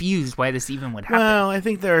like confused why this even would happen. Well, I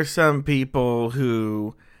think there are some people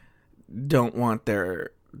who don't want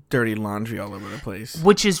their dirty laundry all over the place.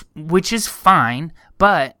 Which is fine,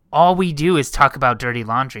 but all we do is talk about dirty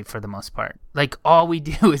laundry for the most part. Like, all we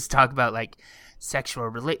do is talk about like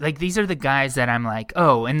sexual like these are the guys that I'm like,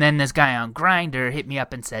 oh, and then this guy on Grindr hit me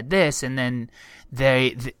up and said this, and then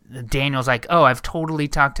Daniel's like, oh, I've totally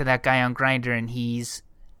talked to that guy on Grindr and he's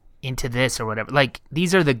into this or whatever. Like,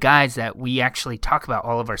 these are the guys that we actually talk about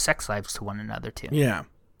all of our sex lives to one another to.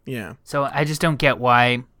 Yeah. So I just don't get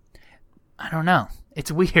why. I don't know.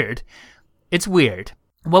 It's weird.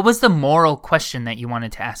 What was the moral question that you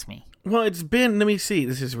wanted to ask me? Well, it's been, let me see,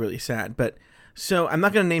 this is really sad, but So I'm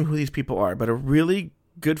not going to name who these people are, but a really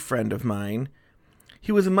good friend of mine.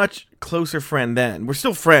 He was a much closer friend then. We're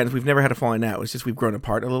still friends. We've never had a falling out. It's just we've grown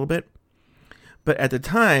apart a little bit. But at the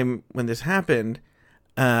time when this happened,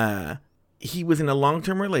 he was in a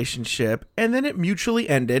long-term relationship, and then it mutually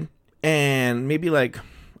ended. And maybe like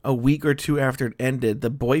a week or two after it ended, the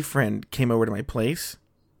boyfriend came over to my place,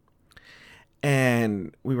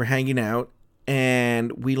 and we were hanging out,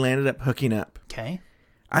 and we landed up hooking up. Okay.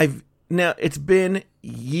 Now, it's been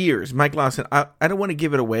years. Mike Lawson, I don't want to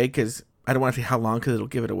give it away because I don't want to say how long because it'll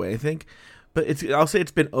give it away, I think. But I'll say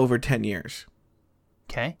it's been over 10 years.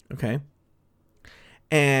 Okay. Okay.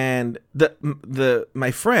 And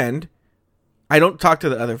my friend, I don't talk to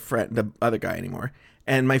the other guy anymore.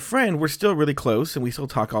 And my friend, we're still really close and we still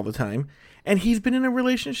talk all the time. And he's been in a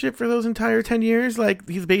relationship for those entire 10 years. Like,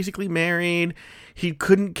 he's basically married. He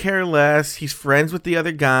couldn't care less. He's friends with the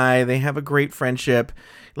other guy. They have a great friendship.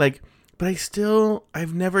 Like, but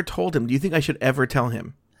I've never told him. Do you think I should ever tell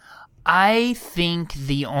him? I think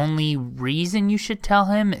the only reason you should tell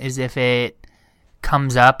him is if it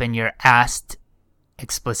comes up and you're asked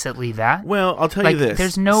explicitly that. Well, I'll tell you this.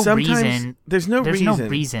 There's no reason. There's no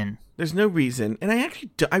reason. And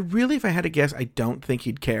I really, if I had to guess, I don't think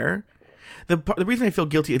he'd care. The reason I feel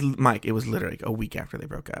guilty is, Mike, it was literally like a week after they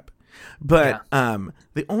broke up. But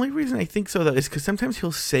the only reason I think so, though, is because sometimes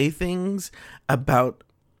he'll say things about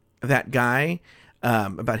that guy,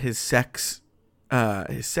 about his sexual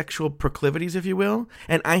proclivities, if you will.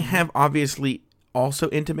 And I have obviously also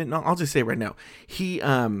intimate. No, I'll just say right now, he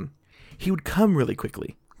would come really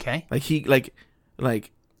quickly. Okay.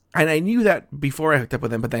 And I knew that before I hooked up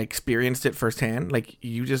with him, but I experienced it firsthand. Like,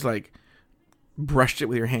 you just like brushed it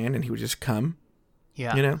with your hand and he would just come.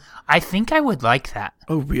 Yeah. You know? I think I would like that.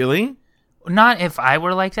 Oh, really? Not if I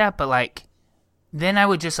were like that, but like, then I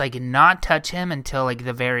would just like not touch him until like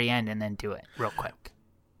the very end and then do it real quick.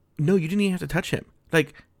 No, you didn't even have to touch him.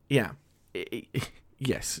 Like, yeah.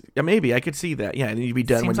 Yes. Yeah, maybe I could see that. Yeah, and then you'd be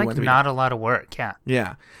done when you want to be not a lot of work. Yeah.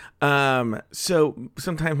 Yeah. So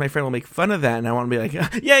sometimes my friend will make fun of that, and I want to be like,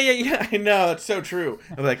 yeah, I know, that's so true.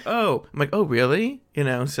 I'm like, oh, really? You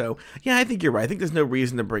know, so yeah, I think you're right. I think there's no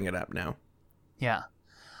reason to bring it up now. Yeah.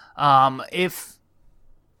 If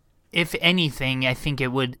anything, I think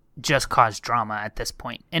it would just cause drama at this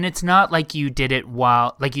point. And it's not like you did it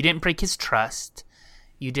you didn't break his trust.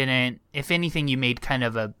 You didn't, if anything, you made kind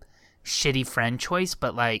of a shitty friend choice,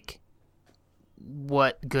 but like,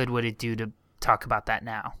 what good would it do to talk about that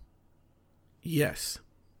now? Yes.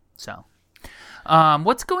 So,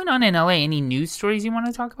 what's going on in LA? Any news stories you want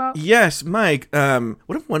to talk about? Yes, Mike.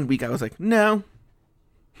 What if one week I was like, no,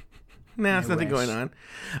 there's nothing going on.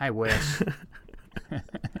 I wish.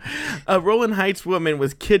 A Rowland Heights woman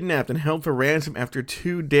was kidnapped and held for ransom after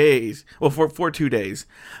 2 days. Well, for 2 days.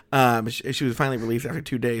 She was finally released after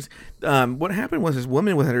 2 days. What happened was this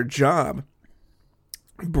woman was at her job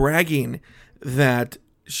bragging that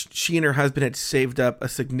she and her husband had saved up a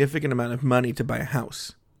significant amount of money to buy a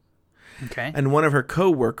house. Okay. And one of her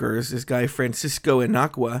co-workers, this guy Francisco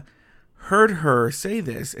Inacua, heard her say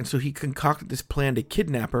this, and so he concocted this plan to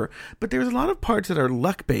kidnap her. But there's a lot of parts that are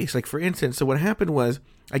luck-based. Like, for instance, so what happened was,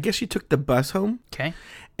 I guess she took the bus home. Okay.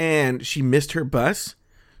 And she missed her bus.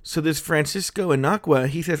 So this Francisco Inacua,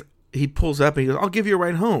 he pulls up and he goes, I'll give you a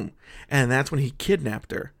ride home. And that's when he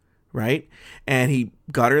kidnapped her, right? And he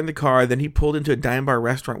got her in the car. Then he pulled into a dime bar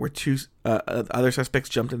restaurant where two other suspects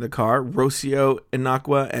jumped in the car, Rocio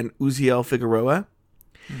Inacua and Uziel Figueroa.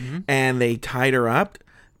 Mm-hmm. And they tied her up.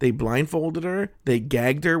 They blindfolded her, they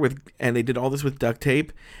gagged her and they did all this with duct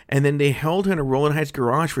tape, and then they held her in a Rowland Heights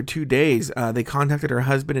garage for 2 days. They contacted her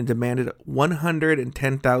husband and demanded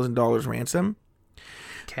 $110,000 ransom.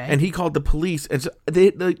 Okay. And he called the police. And so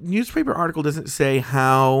the newspaper article doesn't say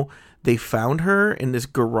how they found her in this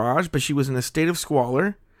garage, but she was in a state of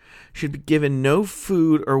squalor. She'd been given no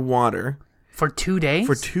food or water. For 2 days?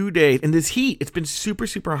 For 2 days. In this heat, it's been super,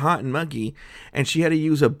 super hot and muggy, and she had to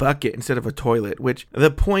use a bucket instead of a toilet, which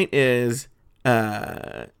the point is,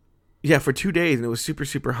 for 2 days, and it was super,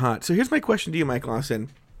 super hot. So here's my question to you, Mike Lawson.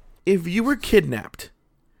 If you were kidnapped,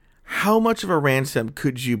 how much of a ransom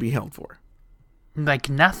could you be held for? Like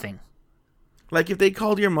nothing. Like if they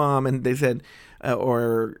called your mom and they said,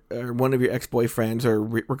 or one of your ex-boyfriends, or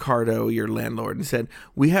Ricardo, your landlord, and said,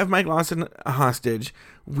 we have Mike Lawson a hostage,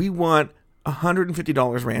 we want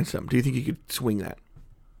 $150 ransom. Do you think you could swing that?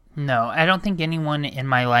 No, I don't think anyone in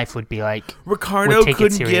my life would be like, Ricardo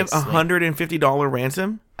couldn't give $150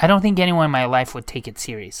 ransom? I don't think anyone in my life would take it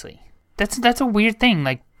seriously. That's a weird thing.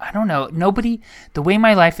 Like, I don't know. The way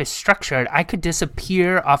my life is structured, I could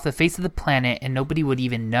disappear off the face of the planet and nobody would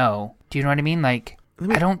even know. Do you know what I mean? Like,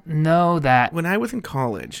 I don't know that. When I was in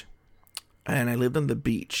college and I lived on the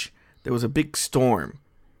beach, there was a big storm,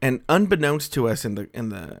 and unbeknownst to us in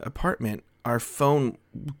the apartment, our phone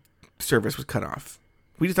service was cut off.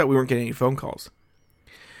 We just thought we weren't getting any phone calls.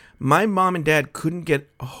 My mom and dad couldn't get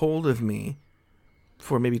a hold of me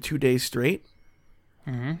for maybe 2 days straight.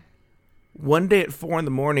 Mm-hmm. One day at 4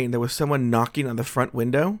 a.m, there was someone knocking on the front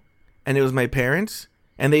window, and it was my parents,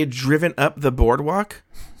 and they had driven up the boardwalk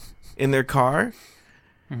in their car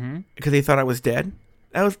because they thought I was dead.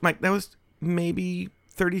 That was maybe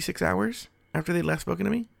 36 hours after they'd last spoken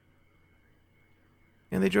to me.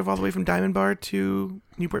 And they drove all the way from Diamond Bar to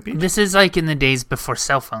Newport Beach. This is like in the days before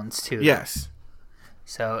cell phones, too. Yes.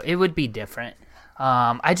 So it would be different.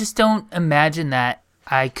 I just don't imagine that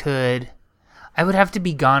I would have to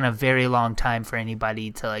be gone a very long time for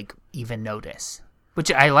anybody to like even notice.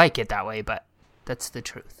 Which I like it that way, but that's the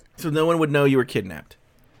truth. So no one would know you were kidnapped?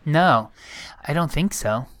 No, I don't think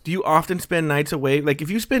so. Do you often spend nights away? Like if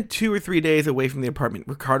you spent 2 or 3 days away from the apartment,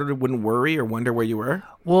 Ricardo wouldn't worry or wonder where you were?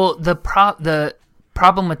 Well, the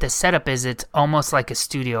problem with the setup is it's almost like a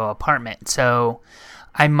studio apartment. So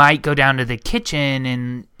I might go down to the kitchen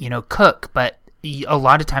and, cook, but a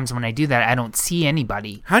lot of times when I do that, I don't see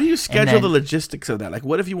anybody. How do you schedule the logistics of that? Like,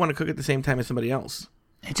 what if you want to cook at the same time as somebody else?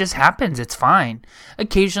 It just happens. It's fine.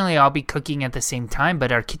 Occasionally, I'll be cooking at the same time,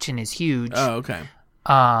 but our kitchen is huge. Oh, okay.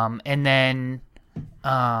 And then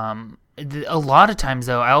a lot of times,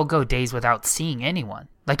 though, I'll go days without seeing anyone.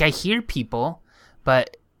 Like, I hear people,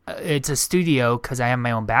 but it's a studio because I have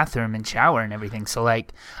my own bathroom and shower and everything. So,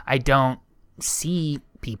 like, I don't see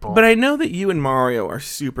people. But I know that you and Mario are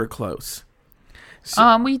super close.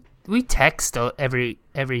 So, we text every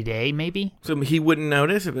day, maybe. So he wouldn't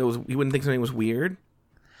notice he wouldn't think something was weird?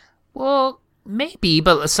 Well, maybe,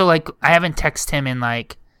 but so like I haven't texted him in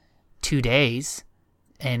like 2 days,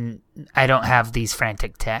 and I don't have these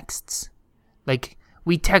frantic texts. Like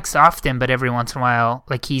we text often, but every once in a while,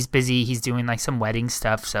 like he's busy, he's doing like some wedding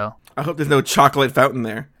stuff. So I hope there's no chocolate fountain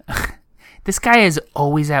there. This guy is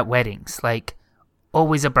always at weddings, like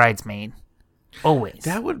always a bridesmaid. Always.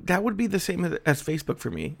 That would be the same as Facebook for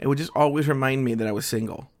me. It would just always remind me that I was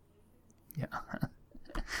single. Yeah.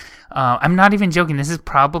 I'm not even joking. This is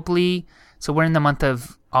probably, so we're in the month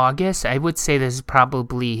of August. I would say this is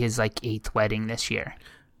probably his like 8th wedding this year.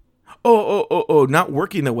 Oh, not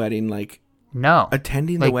working the wedding, like no.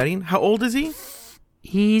 Attending the wedding? How old is he?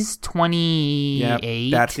 He's 28.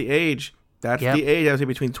 Yeah, that's the age. That's the age. I would say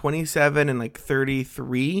between 27 and like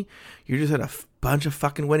 33. You're just at a bunch of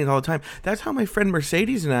fucking weddings all the time. That's how my friend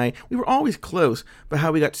Mercedes and I, we were always close, but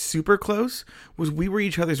how we got super close was we were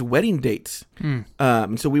each other's wedding dates.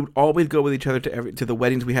 So we would always go with each other to the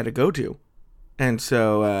weddings we had to go to. And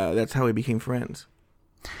so that's how we became friends.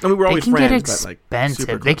 And we were always friends, but like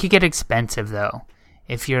super close. They could get expensive though.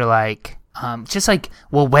 If you're like, just like,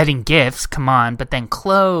 well, wedding gifts, come on, but then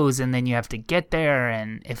clothes, and then you have to get there,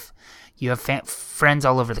 and if you have friends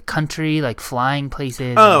all over the country, like flying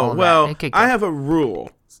places. Oh, well, I have a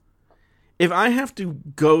rule. If I have to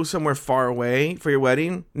go somewhere far away for your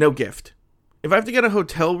wedding, no gift. If I have to get a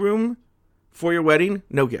hotel room for your wedding,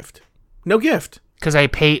 no gift. No gift. Because I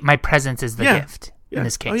pay, my presence is the gift in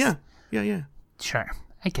this case. Oh, yeah. Sure,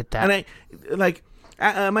 I get that.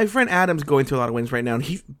 And my friend Adam's going through a lot of wins right now. And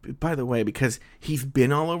he, by the way, because he's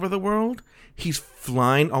been all over the world, he's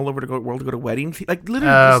flying all over the world to go to weddings. Like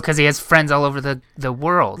literally. Oh, because he has friends all over the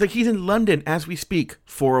world. Like he's in London as we speak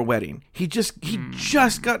for a wedding. He just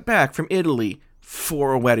got back from Italy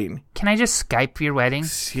for a wedding. Can I just Skype your wedding?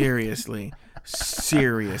 Seriously.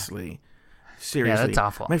 Yeah, that's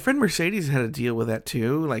awful. My friend Mercedes had to deal with that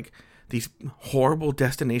too. Like these horrible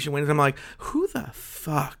destination weddings. I'm like, who the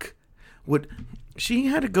fuck would... She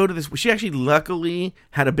had to go to this. She actually luckily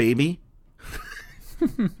had a baby.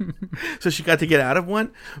 So she got to get out of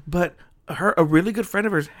one. But a really good friend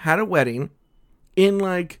of hers had a wedding in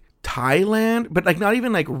like Thailand, but like not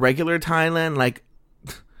even like regular Thailand. Like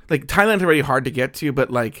Thailand's already hard to get to,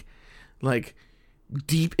 but like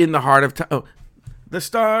deep in the heart of the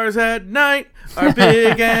stars at night are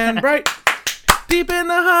big and bright, deep in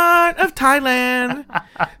the heart of Thailand.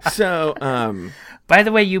 So, by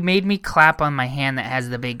the way, you made me clap on my hand that has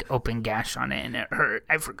the big open gash on it, and it hurt.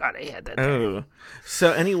 I forgot I had that there. Oh.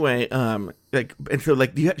 So anyway,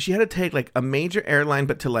 she had to take like a major airline,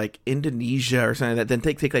 but to like Indonesia or something like that.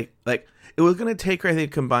 Then take like it was gonna take her, I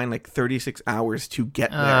think, combined like 36 hours to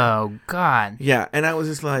get there. Oh God. Yeah, and I was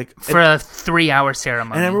just like for a 3-hour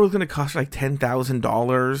ceremony. And I remember it was gonna cost her like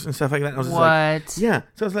 $10,000 and stuff like that. And I was just like, yeah.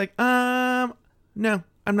 So I was like, no,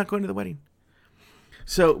 I'm not going to the wedding.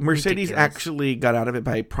 So Mercedes actually got out of it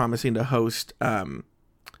by promising to host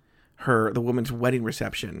the woman's wedding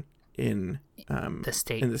reception in the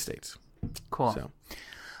States. In the States. Cool. So,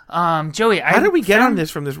 Joey, how did we get on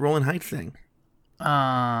this from this Rolling Heights thing?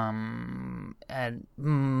 And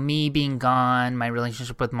me being gone, my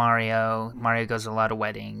relationship with Mario. Mario goes to a lot of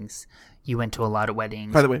weddings. You went to a lot of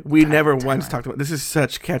weddings. By the way, we never once talked about this. Is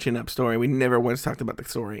such catching up story. We never once talked about the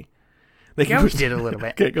story. Like, yeah, we did a little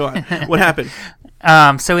bit. Okay, go on. What happened?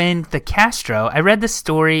 So in the Castro, I read the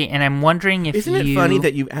story, and I'm wondering if Isn't it funny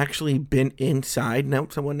that you've actually been inside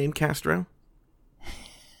someone named Castro?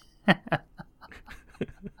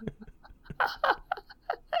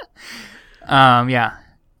 Yeah.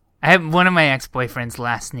 I have one of my ex-boyfriend's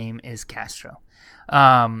last name is Castro.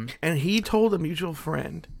 And he told a mutual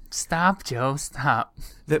friend. Stop, Joe. Stop.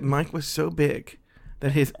 That Mike was so big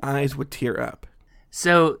that his eyes would tear up.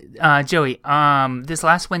 So, Joey, this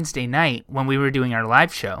last Wednesday night when we were doing our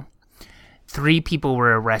live show, 3 people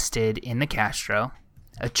were arrested in the Castro.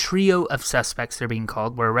 A trio of suspects, they're being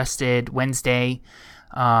called, were arrested Wednesday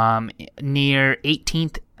near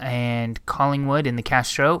 18th and Collingwood in the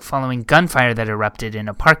Castro following gunfire that erupted in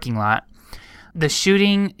a parking lot. The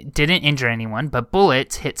shooting didn't injure anyone, but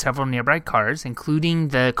bullets hit several nearby cars, including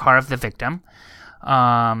the car of the victim.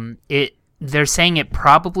 They're saying it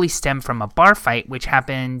probably stemmed from a bar fight, which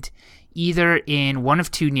happened either in one of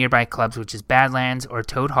 2 nearby clubs, which is Badlands or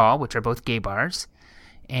Toad Hall, which are both gay bars.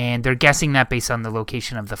 And they're guessing that based on the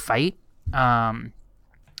location of the fight. And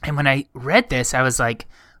when I read this, I was like,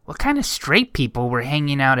 what kind of straight people were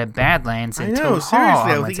hanging out at Badlands and Toad Hall?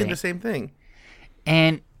 Seriously, I was thinking the same thing.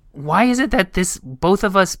 And why is it that both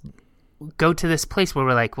of us go to this place where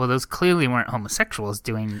we're like, well, those clearly weren't homosexuals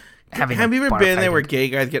having Have you ever been there where fighting. gay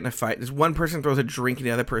guys get in a fight? This one person throws a drink in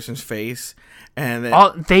the other person's face, and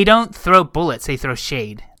then They don't throw bullets; they throw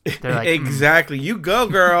shade. They're like, exactly. You go,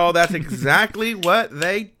 girl. That's exactly what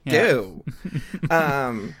they do.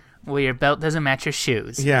 well, your belt doesn't match your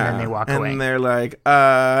shoes. Yeah, and then they walk away. And they're like,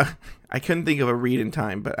 I couldn't think of a read in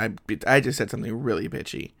time, but I just said something really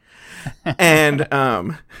bitchy. And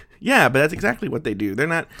yeah, but that's exactly what they do. They're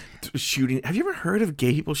not shooting. Have you ever heard of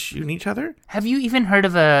gay people shooting each other? Have you even heard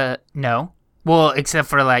of no? Well, except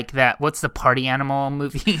for like that. What's the Party Animal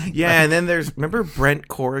movie? Yeah, and then remember Brent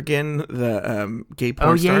Corrigan, the gay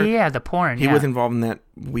porn star? Yeah, the porn. He was involved in that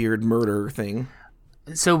weird murder thing.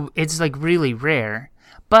 So it's like really rare.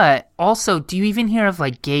 But also, do you even hear of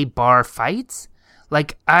like gay bar fights?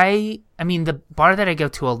 Like I mean, the bar that I go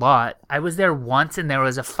to a lot, I was there once and there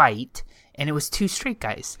was a fight, and it was 2 straight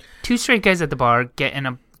guys. 2 straight guys at the bar get in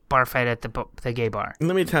a bar fight at the gay bar.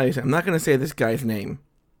 Let me tell you something. I'm not going to say this guy's name,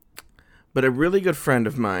 but a really good friend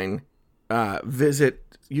of mine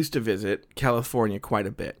used to visit California quite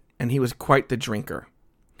a bit, and he was quite the drinker.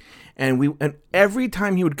 And every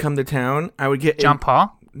time he would come to town, I would get John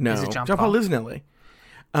Paul. No, Is it John Paul lives in LA.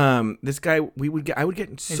 This guy, I would get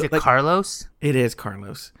in Is it Carlos? It is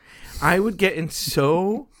Carlos. I would get in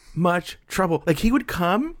so much trouble. Like he would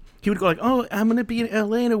go like, oh, I'm going to be in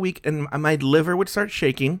LA in a week. And my liver would start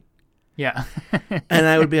shaking. Yeah. And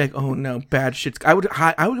I would be like, oh no, bad shit's. I would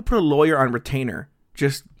put a lawyer on retainer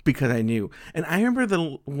just because I knew. And I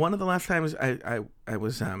remember one of the last times I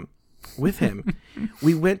was with him,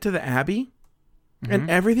 we went to the Abbey and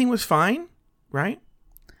everything was fine. Right.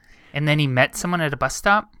 And then he met someone at a bus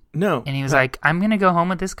stop? No. And he was like, I'm going to go home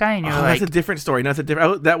with this guy? And you're like... that's a different story. No,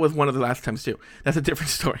 that was one of the last times, too. That's a different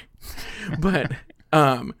story. But,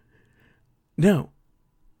 no.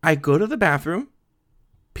 I go to the bathroom,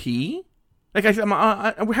 pee. Like I said,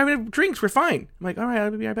 we're having drinks. We're fine. I'm like, all right,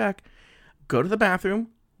 I'll be right back. Go to the bathroom,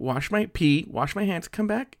 wash my hands, come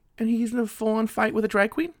back, and he's in a full-on fight with a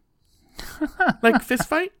drag queen. Like, fist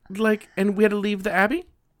fight. Like, and we had to leave the Abbey.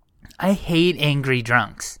 I hate angry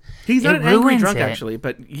drunks. He's not an angry drunk, actually,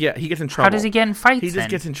 but yeah, he gets in trouble. How does he get in fights? He just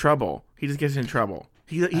gets in trouble. He's does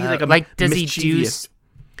he do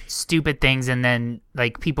stupid things and then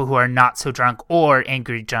like people who are not so drunk or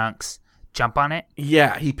angry drunks jump on it?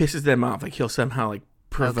 Yeah, he pisses them off. Like he'll somehow like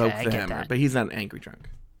provoke them, but he's not an angry drunk.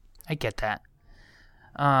 I get that.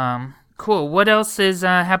 Cool. What else is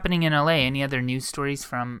happening in LA? Any other news stories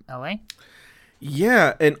from LA?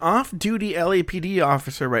 Yeah, an off-duty LAPD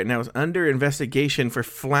officer right now is under investigation for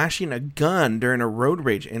flashing a gun during a road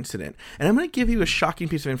rage incident. And I'm going to give you a shocking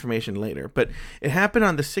piece of information later, but it happened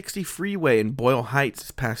on the 60 freeway in Boyle Heights this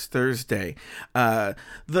past Thursday.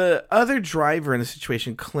 The other driver in the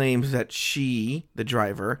situation claims that she, the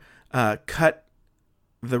driver, cut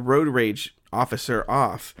the road rage officer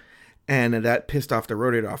off, and that pissed off the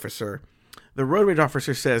road rage officer. The road rage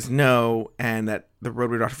officer says no, and that the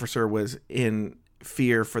road rage officer was in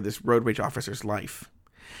fear for this road rage officer's life.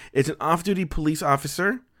 It's an off-duty police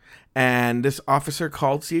officer, And this officer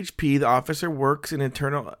called CHP. The officer works in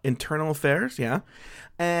internal affairs, yeah.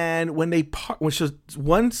 And when they which was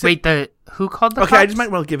wait, who called the okay, cops? I just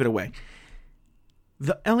might well give it away.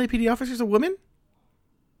 The LAPD officer is a woman,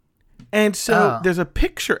 and so there's a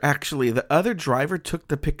picture. Actually, the other driver took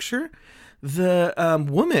the picture. The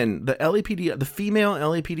woman, the female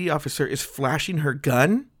LAPD officer, is flashing her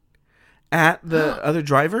gun at the other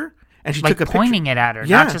driver, and she like took a pointing picture. it at her,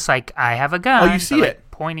 not just like I have a gun. Oh, you see it?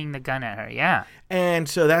 Pointing the gun at her, yeah. And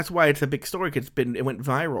so that's why it's a big story, because it went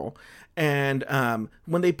viral. And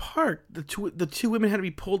when they parked, the two women had to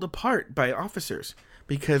be pulled apart by officers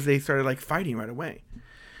because they started like fighting right away.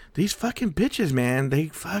 These fucking bitches, man, they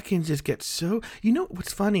fucking just get so. You know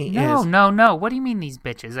what's funny? No. What do you mean these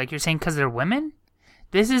bitches? Like you're saying because they're women?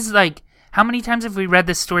 This is like, how many times have we read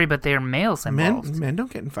this story? But they are males involved. Men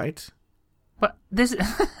don't get in fights. But this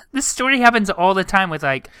story happens all the time with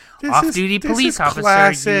like off-duty police officer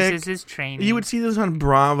classic. uses his training. You would see this on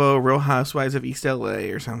Bravo, Real Housewives of East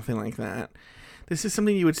LA, or something like that. This is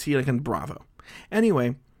something you would see like on Bravo.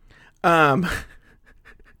 Anyway, I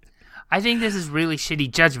think this is really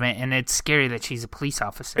shitty judgment, and it's scary that she's a police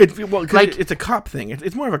officer. It's a cop thing.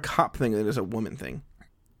 It's more of a cop thing than it is a woman thing.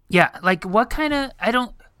 Yeah, like what kind of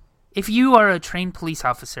if you are a trained police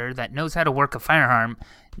officer that knows how to work a firearm,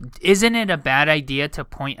 isn't it a bad idea to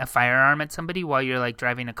point a firearm at somebody while you're like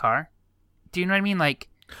driving a car? Do you know what I mean? Like,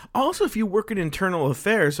 also, if you work in internal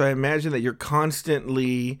affairs, I imagine that you're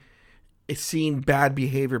constantly seeing bad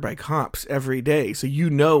behavior by cops every day, so you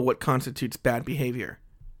know what constitutes bad behavior.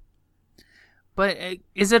 But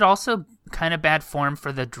is it also kind of bad form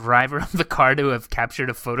for the driver of the car to have captured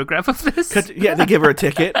a photograph of this? Yeah, they give her a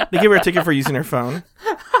ticket. They give her a ticket for using her phone.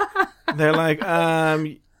 They're like,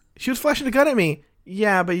 she was flashing a gun at me.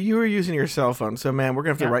 Yeah, but you were using your cell phone, so man, we're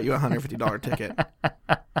gonna have to write you a $150 ticket.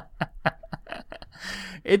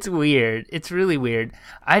 It's weird. It's really weird.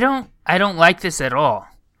 I don't like this at all.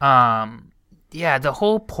 Yeah, the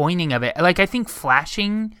whole pointing of it. Like, I think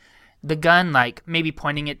flashing the gun, like maybe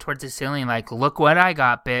pointing it towards the ceiling, like, look what I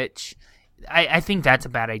got, bitch. I think that's a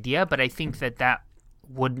bad idea, but I think that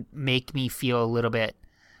would make me feel a little bit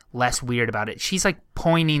less weird about it. She's like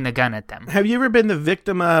pointing the gun at them. Have you ever been the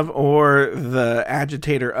victim of or the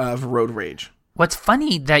agitator of road rage? What's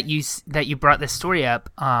funny that you brought this story up,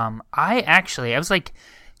 I was like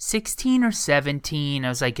 16 or 17. I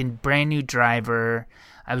was like a brand new driver.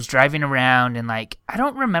 I was driving around and like, I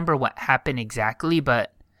don't remember what happened exactly,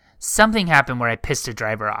 but something happened where I pissed a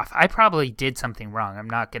driver off. I probably did something wrong. I'm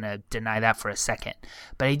not going to deny that for a second,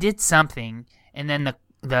 but I did something. And then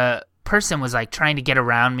the person was like trying to get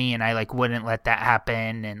around me, and I like wouldn't let that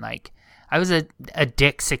happen. And like, I was a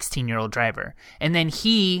dick 16-year-old driver. And then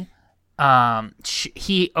he took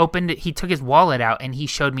his wallet out and he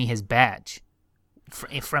showed me his badge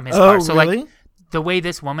from his car. So really? Like the way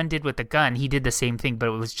this woman did with the gun, he did the same thing, but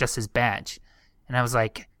it was just his badge. And I was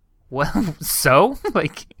like, what? So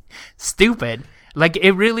like, stupid. Like,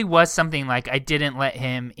 it really was something like I didn't let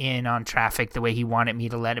him in on traffic the way he wanted me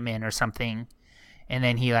to let him in or something. And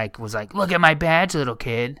then he like was like, look at my badge, little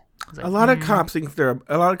kid. Like, a lot of cops think they're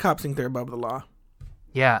above the law.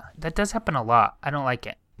 Yeah, that does happen a lot. I don't like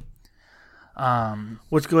it.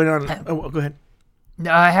 What's going on? Go ahead.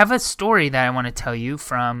 I have a story that I want to tell you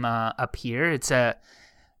from up here.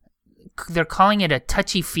 They're calling it a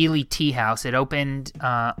touchy-feely tea house. It opened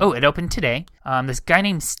today. This guy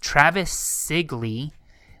named Travis Sigley,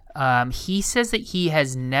 he says that he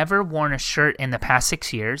has never worn a shirt in the past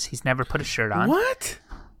 6 years. He's never put a shirt on. What?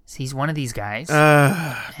 So he's one of these guys.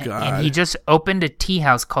 God. And he just opened a tea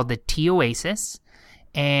house called the Tea Oasis.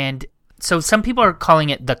 And so some people are calling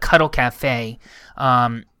it the Cuddle Cafe.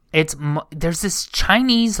 There's this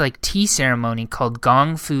Chinese like tea ceremony called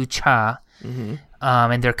Gong Fu Cha. Mm-hmm.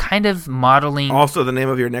 And they're kind of modeling... Also the name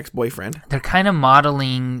of your next boyfriend. They're kind of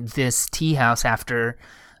modeling this tea house after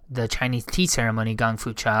the Chinese tea ceremony, Gong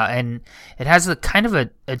Fu Cha. And it has a kind of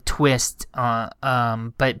a twist,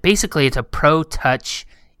 but basically it's a pro-touch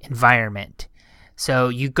environment. So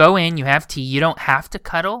you go in, you have tea, you don't have to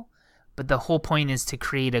cuddle, but the whole point is to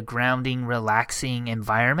create a grounding, relaxing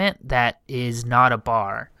environment that is not a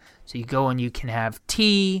bar. So you go and you can have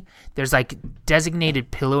tea. There's like designated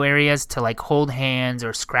pillow areas to like hold hands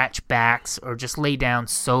or scratch backs or just lay down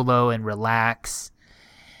solo and relax.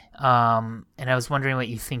 And I was wondering what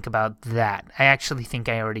you think about that. I actually think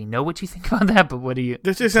I already know what you think about that, but what do you...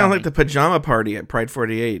 This just sounds like the pajama party at Pride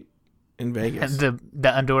 48 in Vegas. The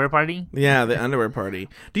underwear party? Yeah, the underwear party.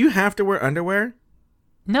 Do you have to wear underwear?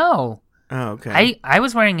 No. Oh, okay. I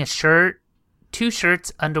was wearing a shirt, 2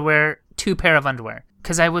 shirts, underwear, 2 pair of underwear.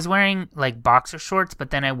 Because I was wearing, like, boxer shorts, but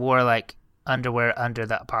then I wore, like, underwear under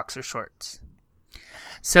the boxer shorts.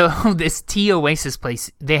 So this Tea Oasis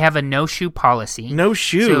place, they have a no-shoe policy. No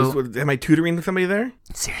shoes? So, am I tutoring somebody there?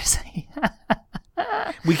 Seriously.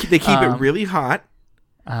 They keep it really hot.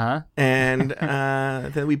 Uh-huh. And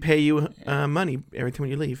then we pay you money every time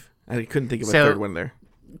you leave. I couldn't think of a third one there.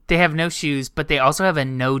 They have no shoes, but they also have a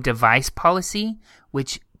no device policy,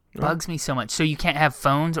 which bugs me so much. So you can't have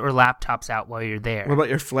phones or laptops out while you're there. What about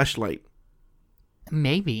your fleshlight?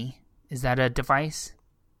 Maybe. Is that a device?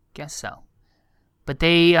 Guess so. But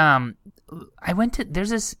they, there's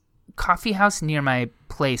this coffee house near my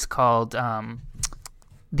place called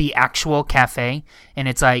The Actual Cafe, and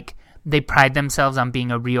it's like, they pride themselves on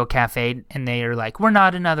being a real cafe, and they are like, we're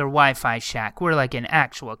not another Wi-Fi shack, we're like an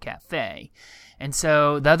actual cafe. And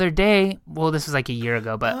so the other day, well, this was like a year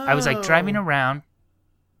ago, but I was like driving around.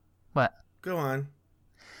 What? Go on.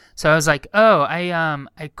 So I was like,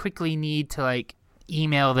 I quickly need to like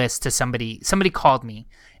email this to somebody. Somebody called me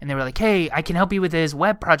and they were like, hey, I can help you with this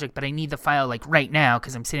web project, but I need the file like right now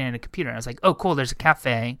because I'm sitting at a computer. And I was like, oh, cool, there's a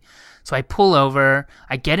cafe. So I pull over,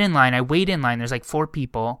 I get in line, I wait in line, there's like 4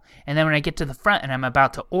 people. And then when I get to the front and I'm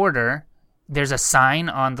about to order, there's a sign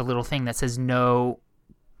on the little thing that says no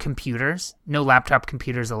computers, no laptop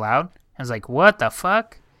computers allowed. I was like, what the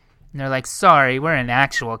fuck? And they're like, sorry, we're an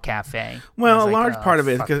actual cafe. Well, a large part of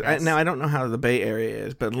it is because now I don't know how the Bay Area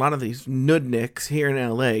is, but a lot of these nudniks here in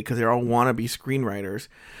LA, because they're all wannabe screenwriters,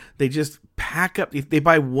 they just pack up. They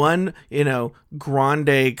buy one,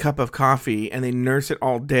 grande cup of coffee and they nurse it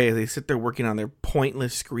all day. They sit there working on their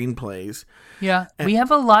pointless screenplays. Yeah, we have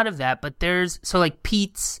a lot of that, but like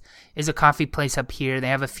Pete's is a coffee place up here. They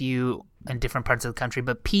have a few in different parts of the country,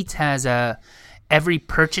 but Pete's has every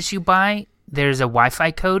purchase you buy, there's a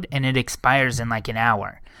Wi-Fi code and it expires in like an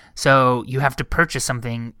hour. So you have to purchase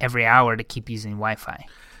something every hour to keep using Wi-Fi.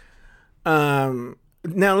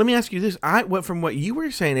 Now let me ask you this. From what you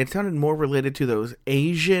were saying, it sounded more related to those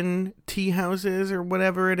Asian tea houses or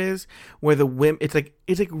whatever it is, where the women, it's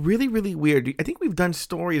like really, really weird. I think we've done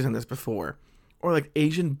stories on this before, or like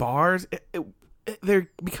Asian bars. They're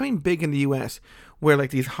becoming big in the U.S. where like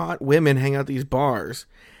these hot women hang out at these bars.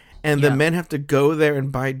 And the men have to go there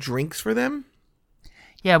and buy drinks for them?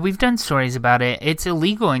 Yeah, we've done stories about it. It's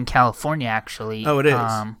illegal in California, actually. Oh, it is?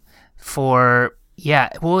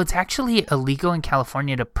 It's actually illegal in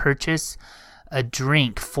California to purchase a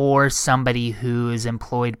drink for somebody who is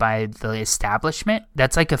employed by the establishment.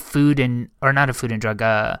 That's like not a food and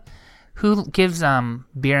drug. Who gives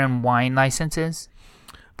beer and wine licenses?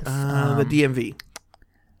 The DMV.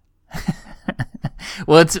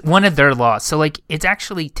 Well, it's one of their laws. So, like, it's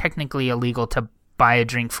actually technically illegal to buy a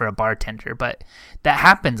drink for a bartender, but that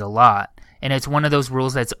happens a lot. And it's one of those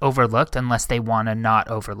rules that's overlooked unless they want to not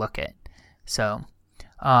overlook it. So,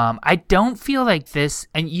 I don't feel like this,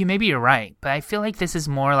 and maybe you're right, but I feel like this is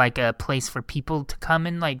more like a place for people to come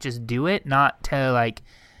and, like, just do it, not to, like,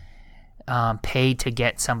 pay to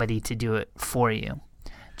get somebody to do it for you.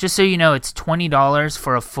 Just so you know, it's $20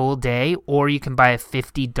 for a full day, or you can buy a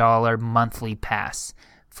 $50 monthly pass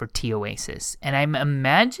for Tea Oasis. And I'm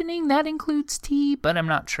imagining that includes tea, but I'm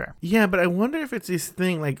not sure. Yeah, but I wonder if it's this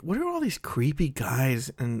thing, like, what are all these creepy guys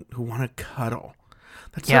who want to cuddle?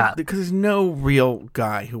 Because there's no real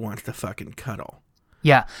guy who wants to fucking cuddle.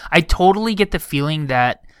 Yeah, I totally get the feeling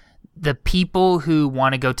that the people who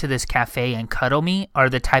want to go to this cafe and cuddle me are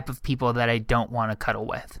the type of people that I don't want to cuddle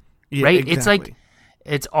with. Yeah, right? Exactly. It's like,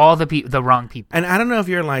 it's all the wrong people. And I don't know if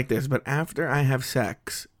you're like this, but after I have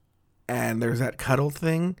sex and there's that cuddle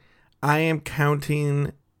thing, I am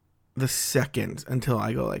counting the seconds until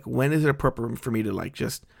I go, like, when is it appropriate for me to, like,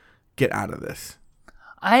 just get out of this?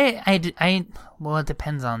 Well, it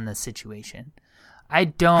depends on the situation. I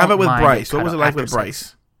don't. How about with Bryce? What was it like with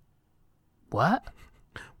Bryce? What?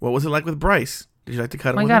 What was it like with Bryce? Did you like to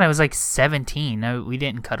cuddle? Oh my God, I was like 17. No, we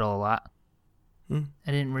didn't cuddle a lot. I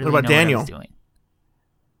didn't really know what I was doing.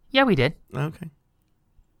 Yeah, we did. Okay.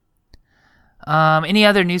 Any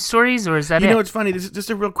other news stories, or is that it? You know, it's funny. This is just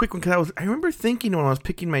a real quick one, because I remember thinking when I was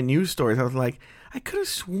picking my news stories, I was like, I could have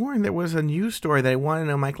sworn there was a news story that I wanted to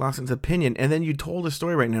know Mike Lawson's opinion, and then you told a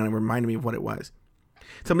story right now and it reminded me of what it was.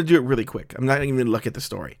 So I'm going to do it really quick. I'm not even going to look at the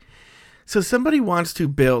story. So somebody wants to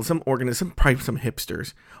build, probably some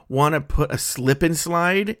hipsters, want to put a slip and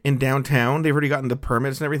slide in downtown. They've already gotten the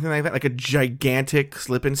permits and everything like that, like a gigantic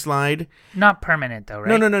slip and slide. Not permanent though,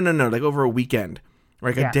 right? No, like over a weekend. Or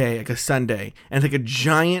like a day, like a Sunday. And it's like a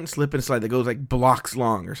giant slip and slide that goes like blocks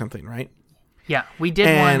long or something, right? Yeah, we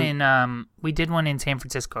did one in San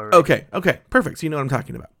Francisco. Right? Okay, perfect. So you know what I'm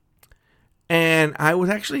talking about. And I was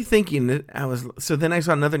actually thinking that so then I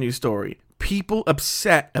saw another news story. People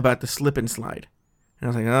upset about the slip and slide. And I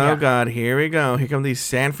was like, oh, God, here we go. Here come these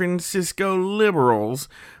San Francisco liberals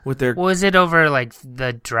with their... Was it over, like,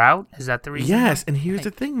 the drought? Is that the reason? Yes, and here's the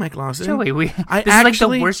thing, Mike Lawson. Joey, this is like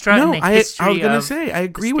the worst drought in the history I was going to of say, I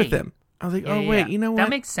agree with them. I was like, wait, you know what? That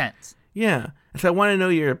makes sense. Yeah. So I want to know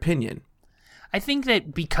your opinion. I think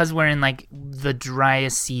that because we're in, like, the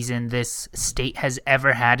driest season this state has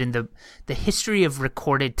ever had in the history of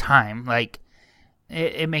recorded time, like,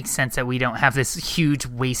 it makes sense that we don't have this huge,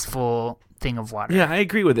 wasteful thing of water. Yeah, I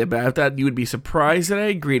agree with it, but I thought you would be surprised that I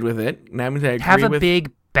agreed with it. And I agree have a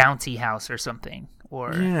big bouncy house or something,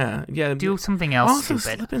 or do something else. Also,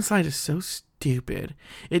 stupid. slip and slide is so stupid.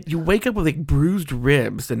 You wake up with like bruised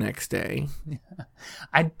ribs the next day.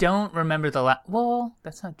 I don't remember the last. Well,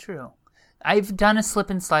 that's not true. I've done a slip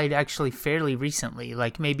and slide actually fairly recently,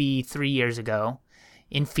 like maybe 3 years ago.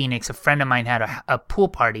 In Phoenix, a friend of mine had a pool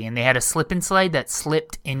party, and they had a slip and slide that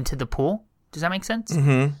slipped into the pool. Does that make sense?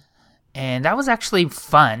 Mm-hmm. And that was actually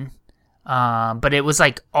fun, but it was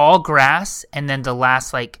like all grass, and then the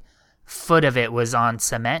last like foot of it was on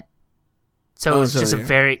cement. So it was just a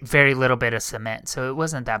very, very little bit of cement. So it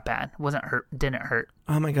wasn't that bad. Didn't hurt.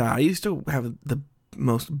 Oh my God, I used to have the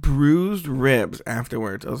most bruised ribs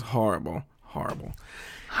afterwards. It was horrible. Horrible.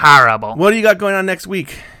 What do you got going on next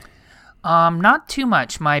week? Not too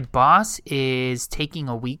much. My boss is taking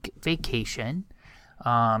a week vacation.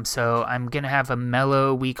 So I'm going to have a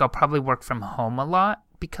mellow week. I'll probably work from home a lot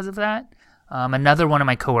because of that. Another one of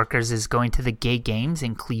my coworkers is going to the Gay Games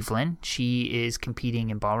in Cleveland. She is competing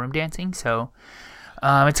in ballroom dancing. So,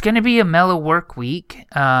 it's going to be a mellow work week.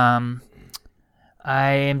 I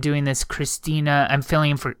am doing this I'm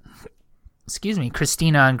filling in for,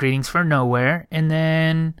 Christina on Greetings for Nowhere. And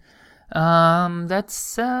then,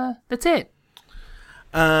 that's it.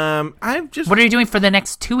 What are you doing for the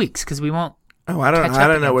next 2 weeks? Cause we won't. Oh, I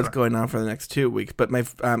don't know what's going on for the next 2 weeks, but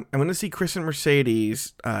I'm going to see Chris and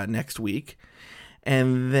Mercedes next week,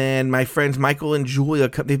 and then my friends Michael and Julia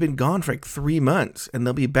they've been gone for like 3 months, and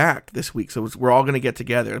they'll be back this week. So we're all going to get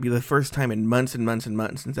together. It'll be the first time in months and months and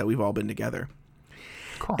months since that we've all been together.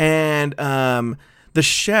 Cool. And the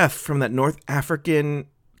chef from that North African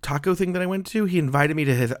taco thing that I went to, he invited me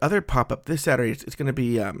to his other pop up this Saturday. It's going to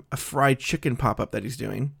be a fried chicken pop up that he's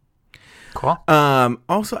doing. Cool.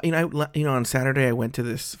 Also, on Saturday I went to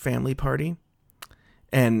this family party,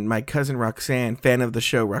 and my cousin Roxanne, fan of the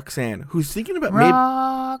show Roxanne, who's thinking about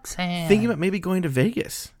maybe going to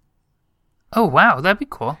Vegas. Oh wow, that'd be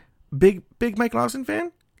cool. Big Mike Lawson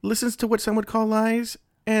fan, listens to What Some Would Call Lies,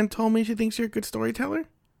 and told me she thinks you're a good storyteller.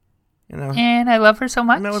 And I love her so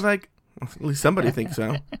much. And I was like, well, at least somebody thinks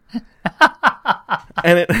so.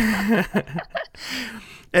 And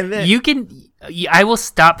then I will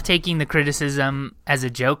stop taking the criticism as a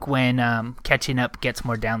joke when Catching Up gets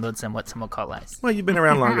more downloads than What Some Will Call Lies. Well, you've been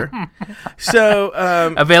around longer. So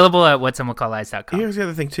available at whatsomewillcalllies.com. Here's the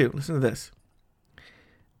other thing too. Listen to this.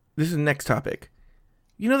 This is the next topic.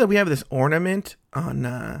 You know that we have this ornament on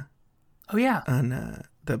the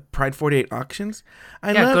Pride 48 auctions?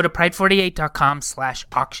 Go to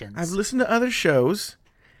pride48.com/auctions. I've listened to other shows,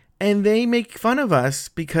 and they make fun of us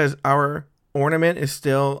because our ornament is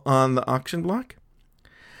still on the auction block.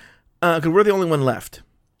 Because we're the only one left.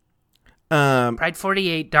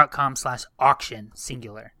 Pride48.com/auction,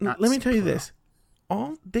 singular. Let me tell you this.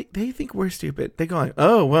 They think we're stupid. They go like,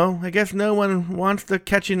 oh, well, I guess no one wants the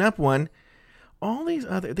Catching Up one.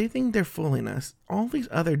 They think they're fooling us. All these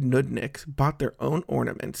other nudniks bought their own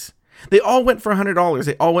ornaments. They all went for $100.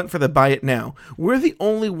 They all went for the buy it now. We're the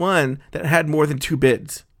only one that had more than 2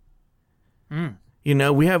 bids.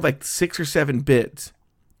 We have like 6 or 7 bids,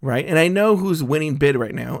 right? And I know who's winning bid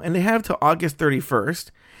right now, and they have till August 31st.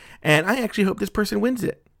 And I actually hope this person wins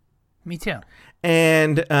it. Me too.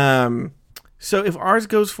 And so if ours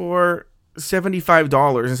goes for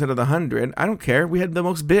 $75 instead of the $100, I don't care. We had the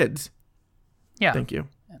most bids. Yeah. Thank you.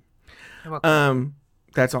 Yeah. You're welcome.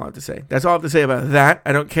 That's all I have to say. That's all I have to say about that.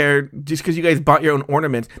 I don't care just because you guys bought your own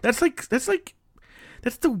ornaments. That's the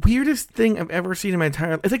weirdest thing I've ever seen in my entire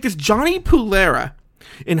life. It's like this Johnny Pulera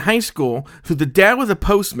in high school, who the dad was a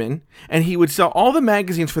postman, and he would sell all the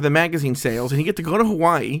magazines for the magazine sales, and he'd get to go to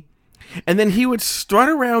Hawaii, and then he would strut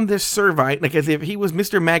around this Servite like as if he was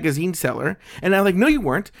Mr. Magazine Seller, and I'm like, no, you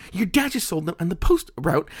weren't. Your dad just sold them on the post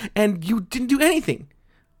route, and you didn't do anything,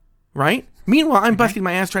 right? Meanwhile, I'm busting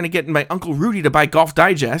my ass trying to get my Uncle Rudy to buy Golf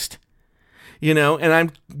Digest, and I'm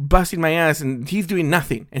busting my ass, and he's doing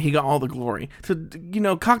nothing, and he got all the glory. So,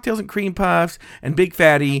 Cocktails and Cream Puffs, and Big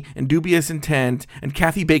Fatty, and Dubious Intent, and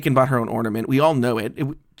Kathy Bacon bought her own ornament. We all know it.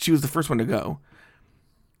 She was the first one to go.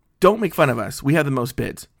 Don't make fun of us. We have the most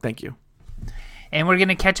bids. Thank you. And we're going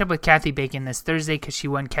to catch up with Kathy Bacon this Thursday because she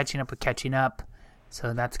won Catching Up with Catching Up.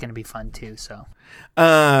 So that's going to be fun too. So,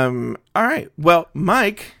 all right. Well,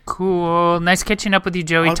 Mike. Cool. Nice catching up with you,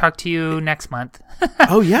 Joey. Talk to you next month.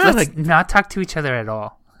 Oh yeah. Let's not talk to each other at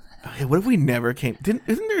all. Okay, what if we never came? Isn't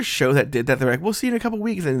there a show that did that? They're like, we'll see you in a couple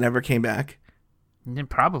weeks, and it never came back.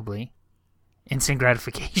 Probably. Instant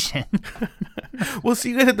gratification. We'll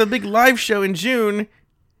see you guys at the big live show in June.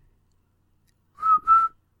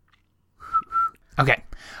 Okay.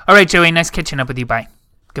 All right, Joey. Nice catching up with you. Bye.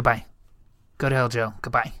 Goodbye. Go to hell, Joe.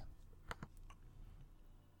 Goodbye.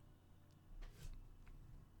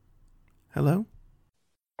 Hello?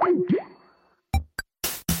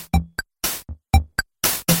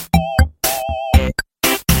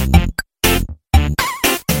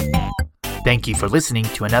 Thank you for listening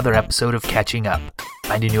to another episode of Catching Up.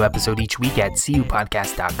 Find a new episode each week at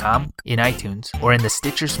cupodcast.com, in iTunes, or in the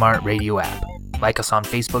Stitcher Smart Radio app. Like us on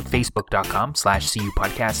Facebook,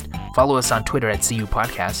 facebook.com/cupodcast. Follow us on Twitter at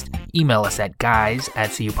cupodcast. Email us at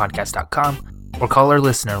guys@cupodcast.com, or call our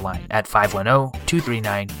listener line at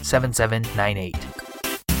 510-239-7798.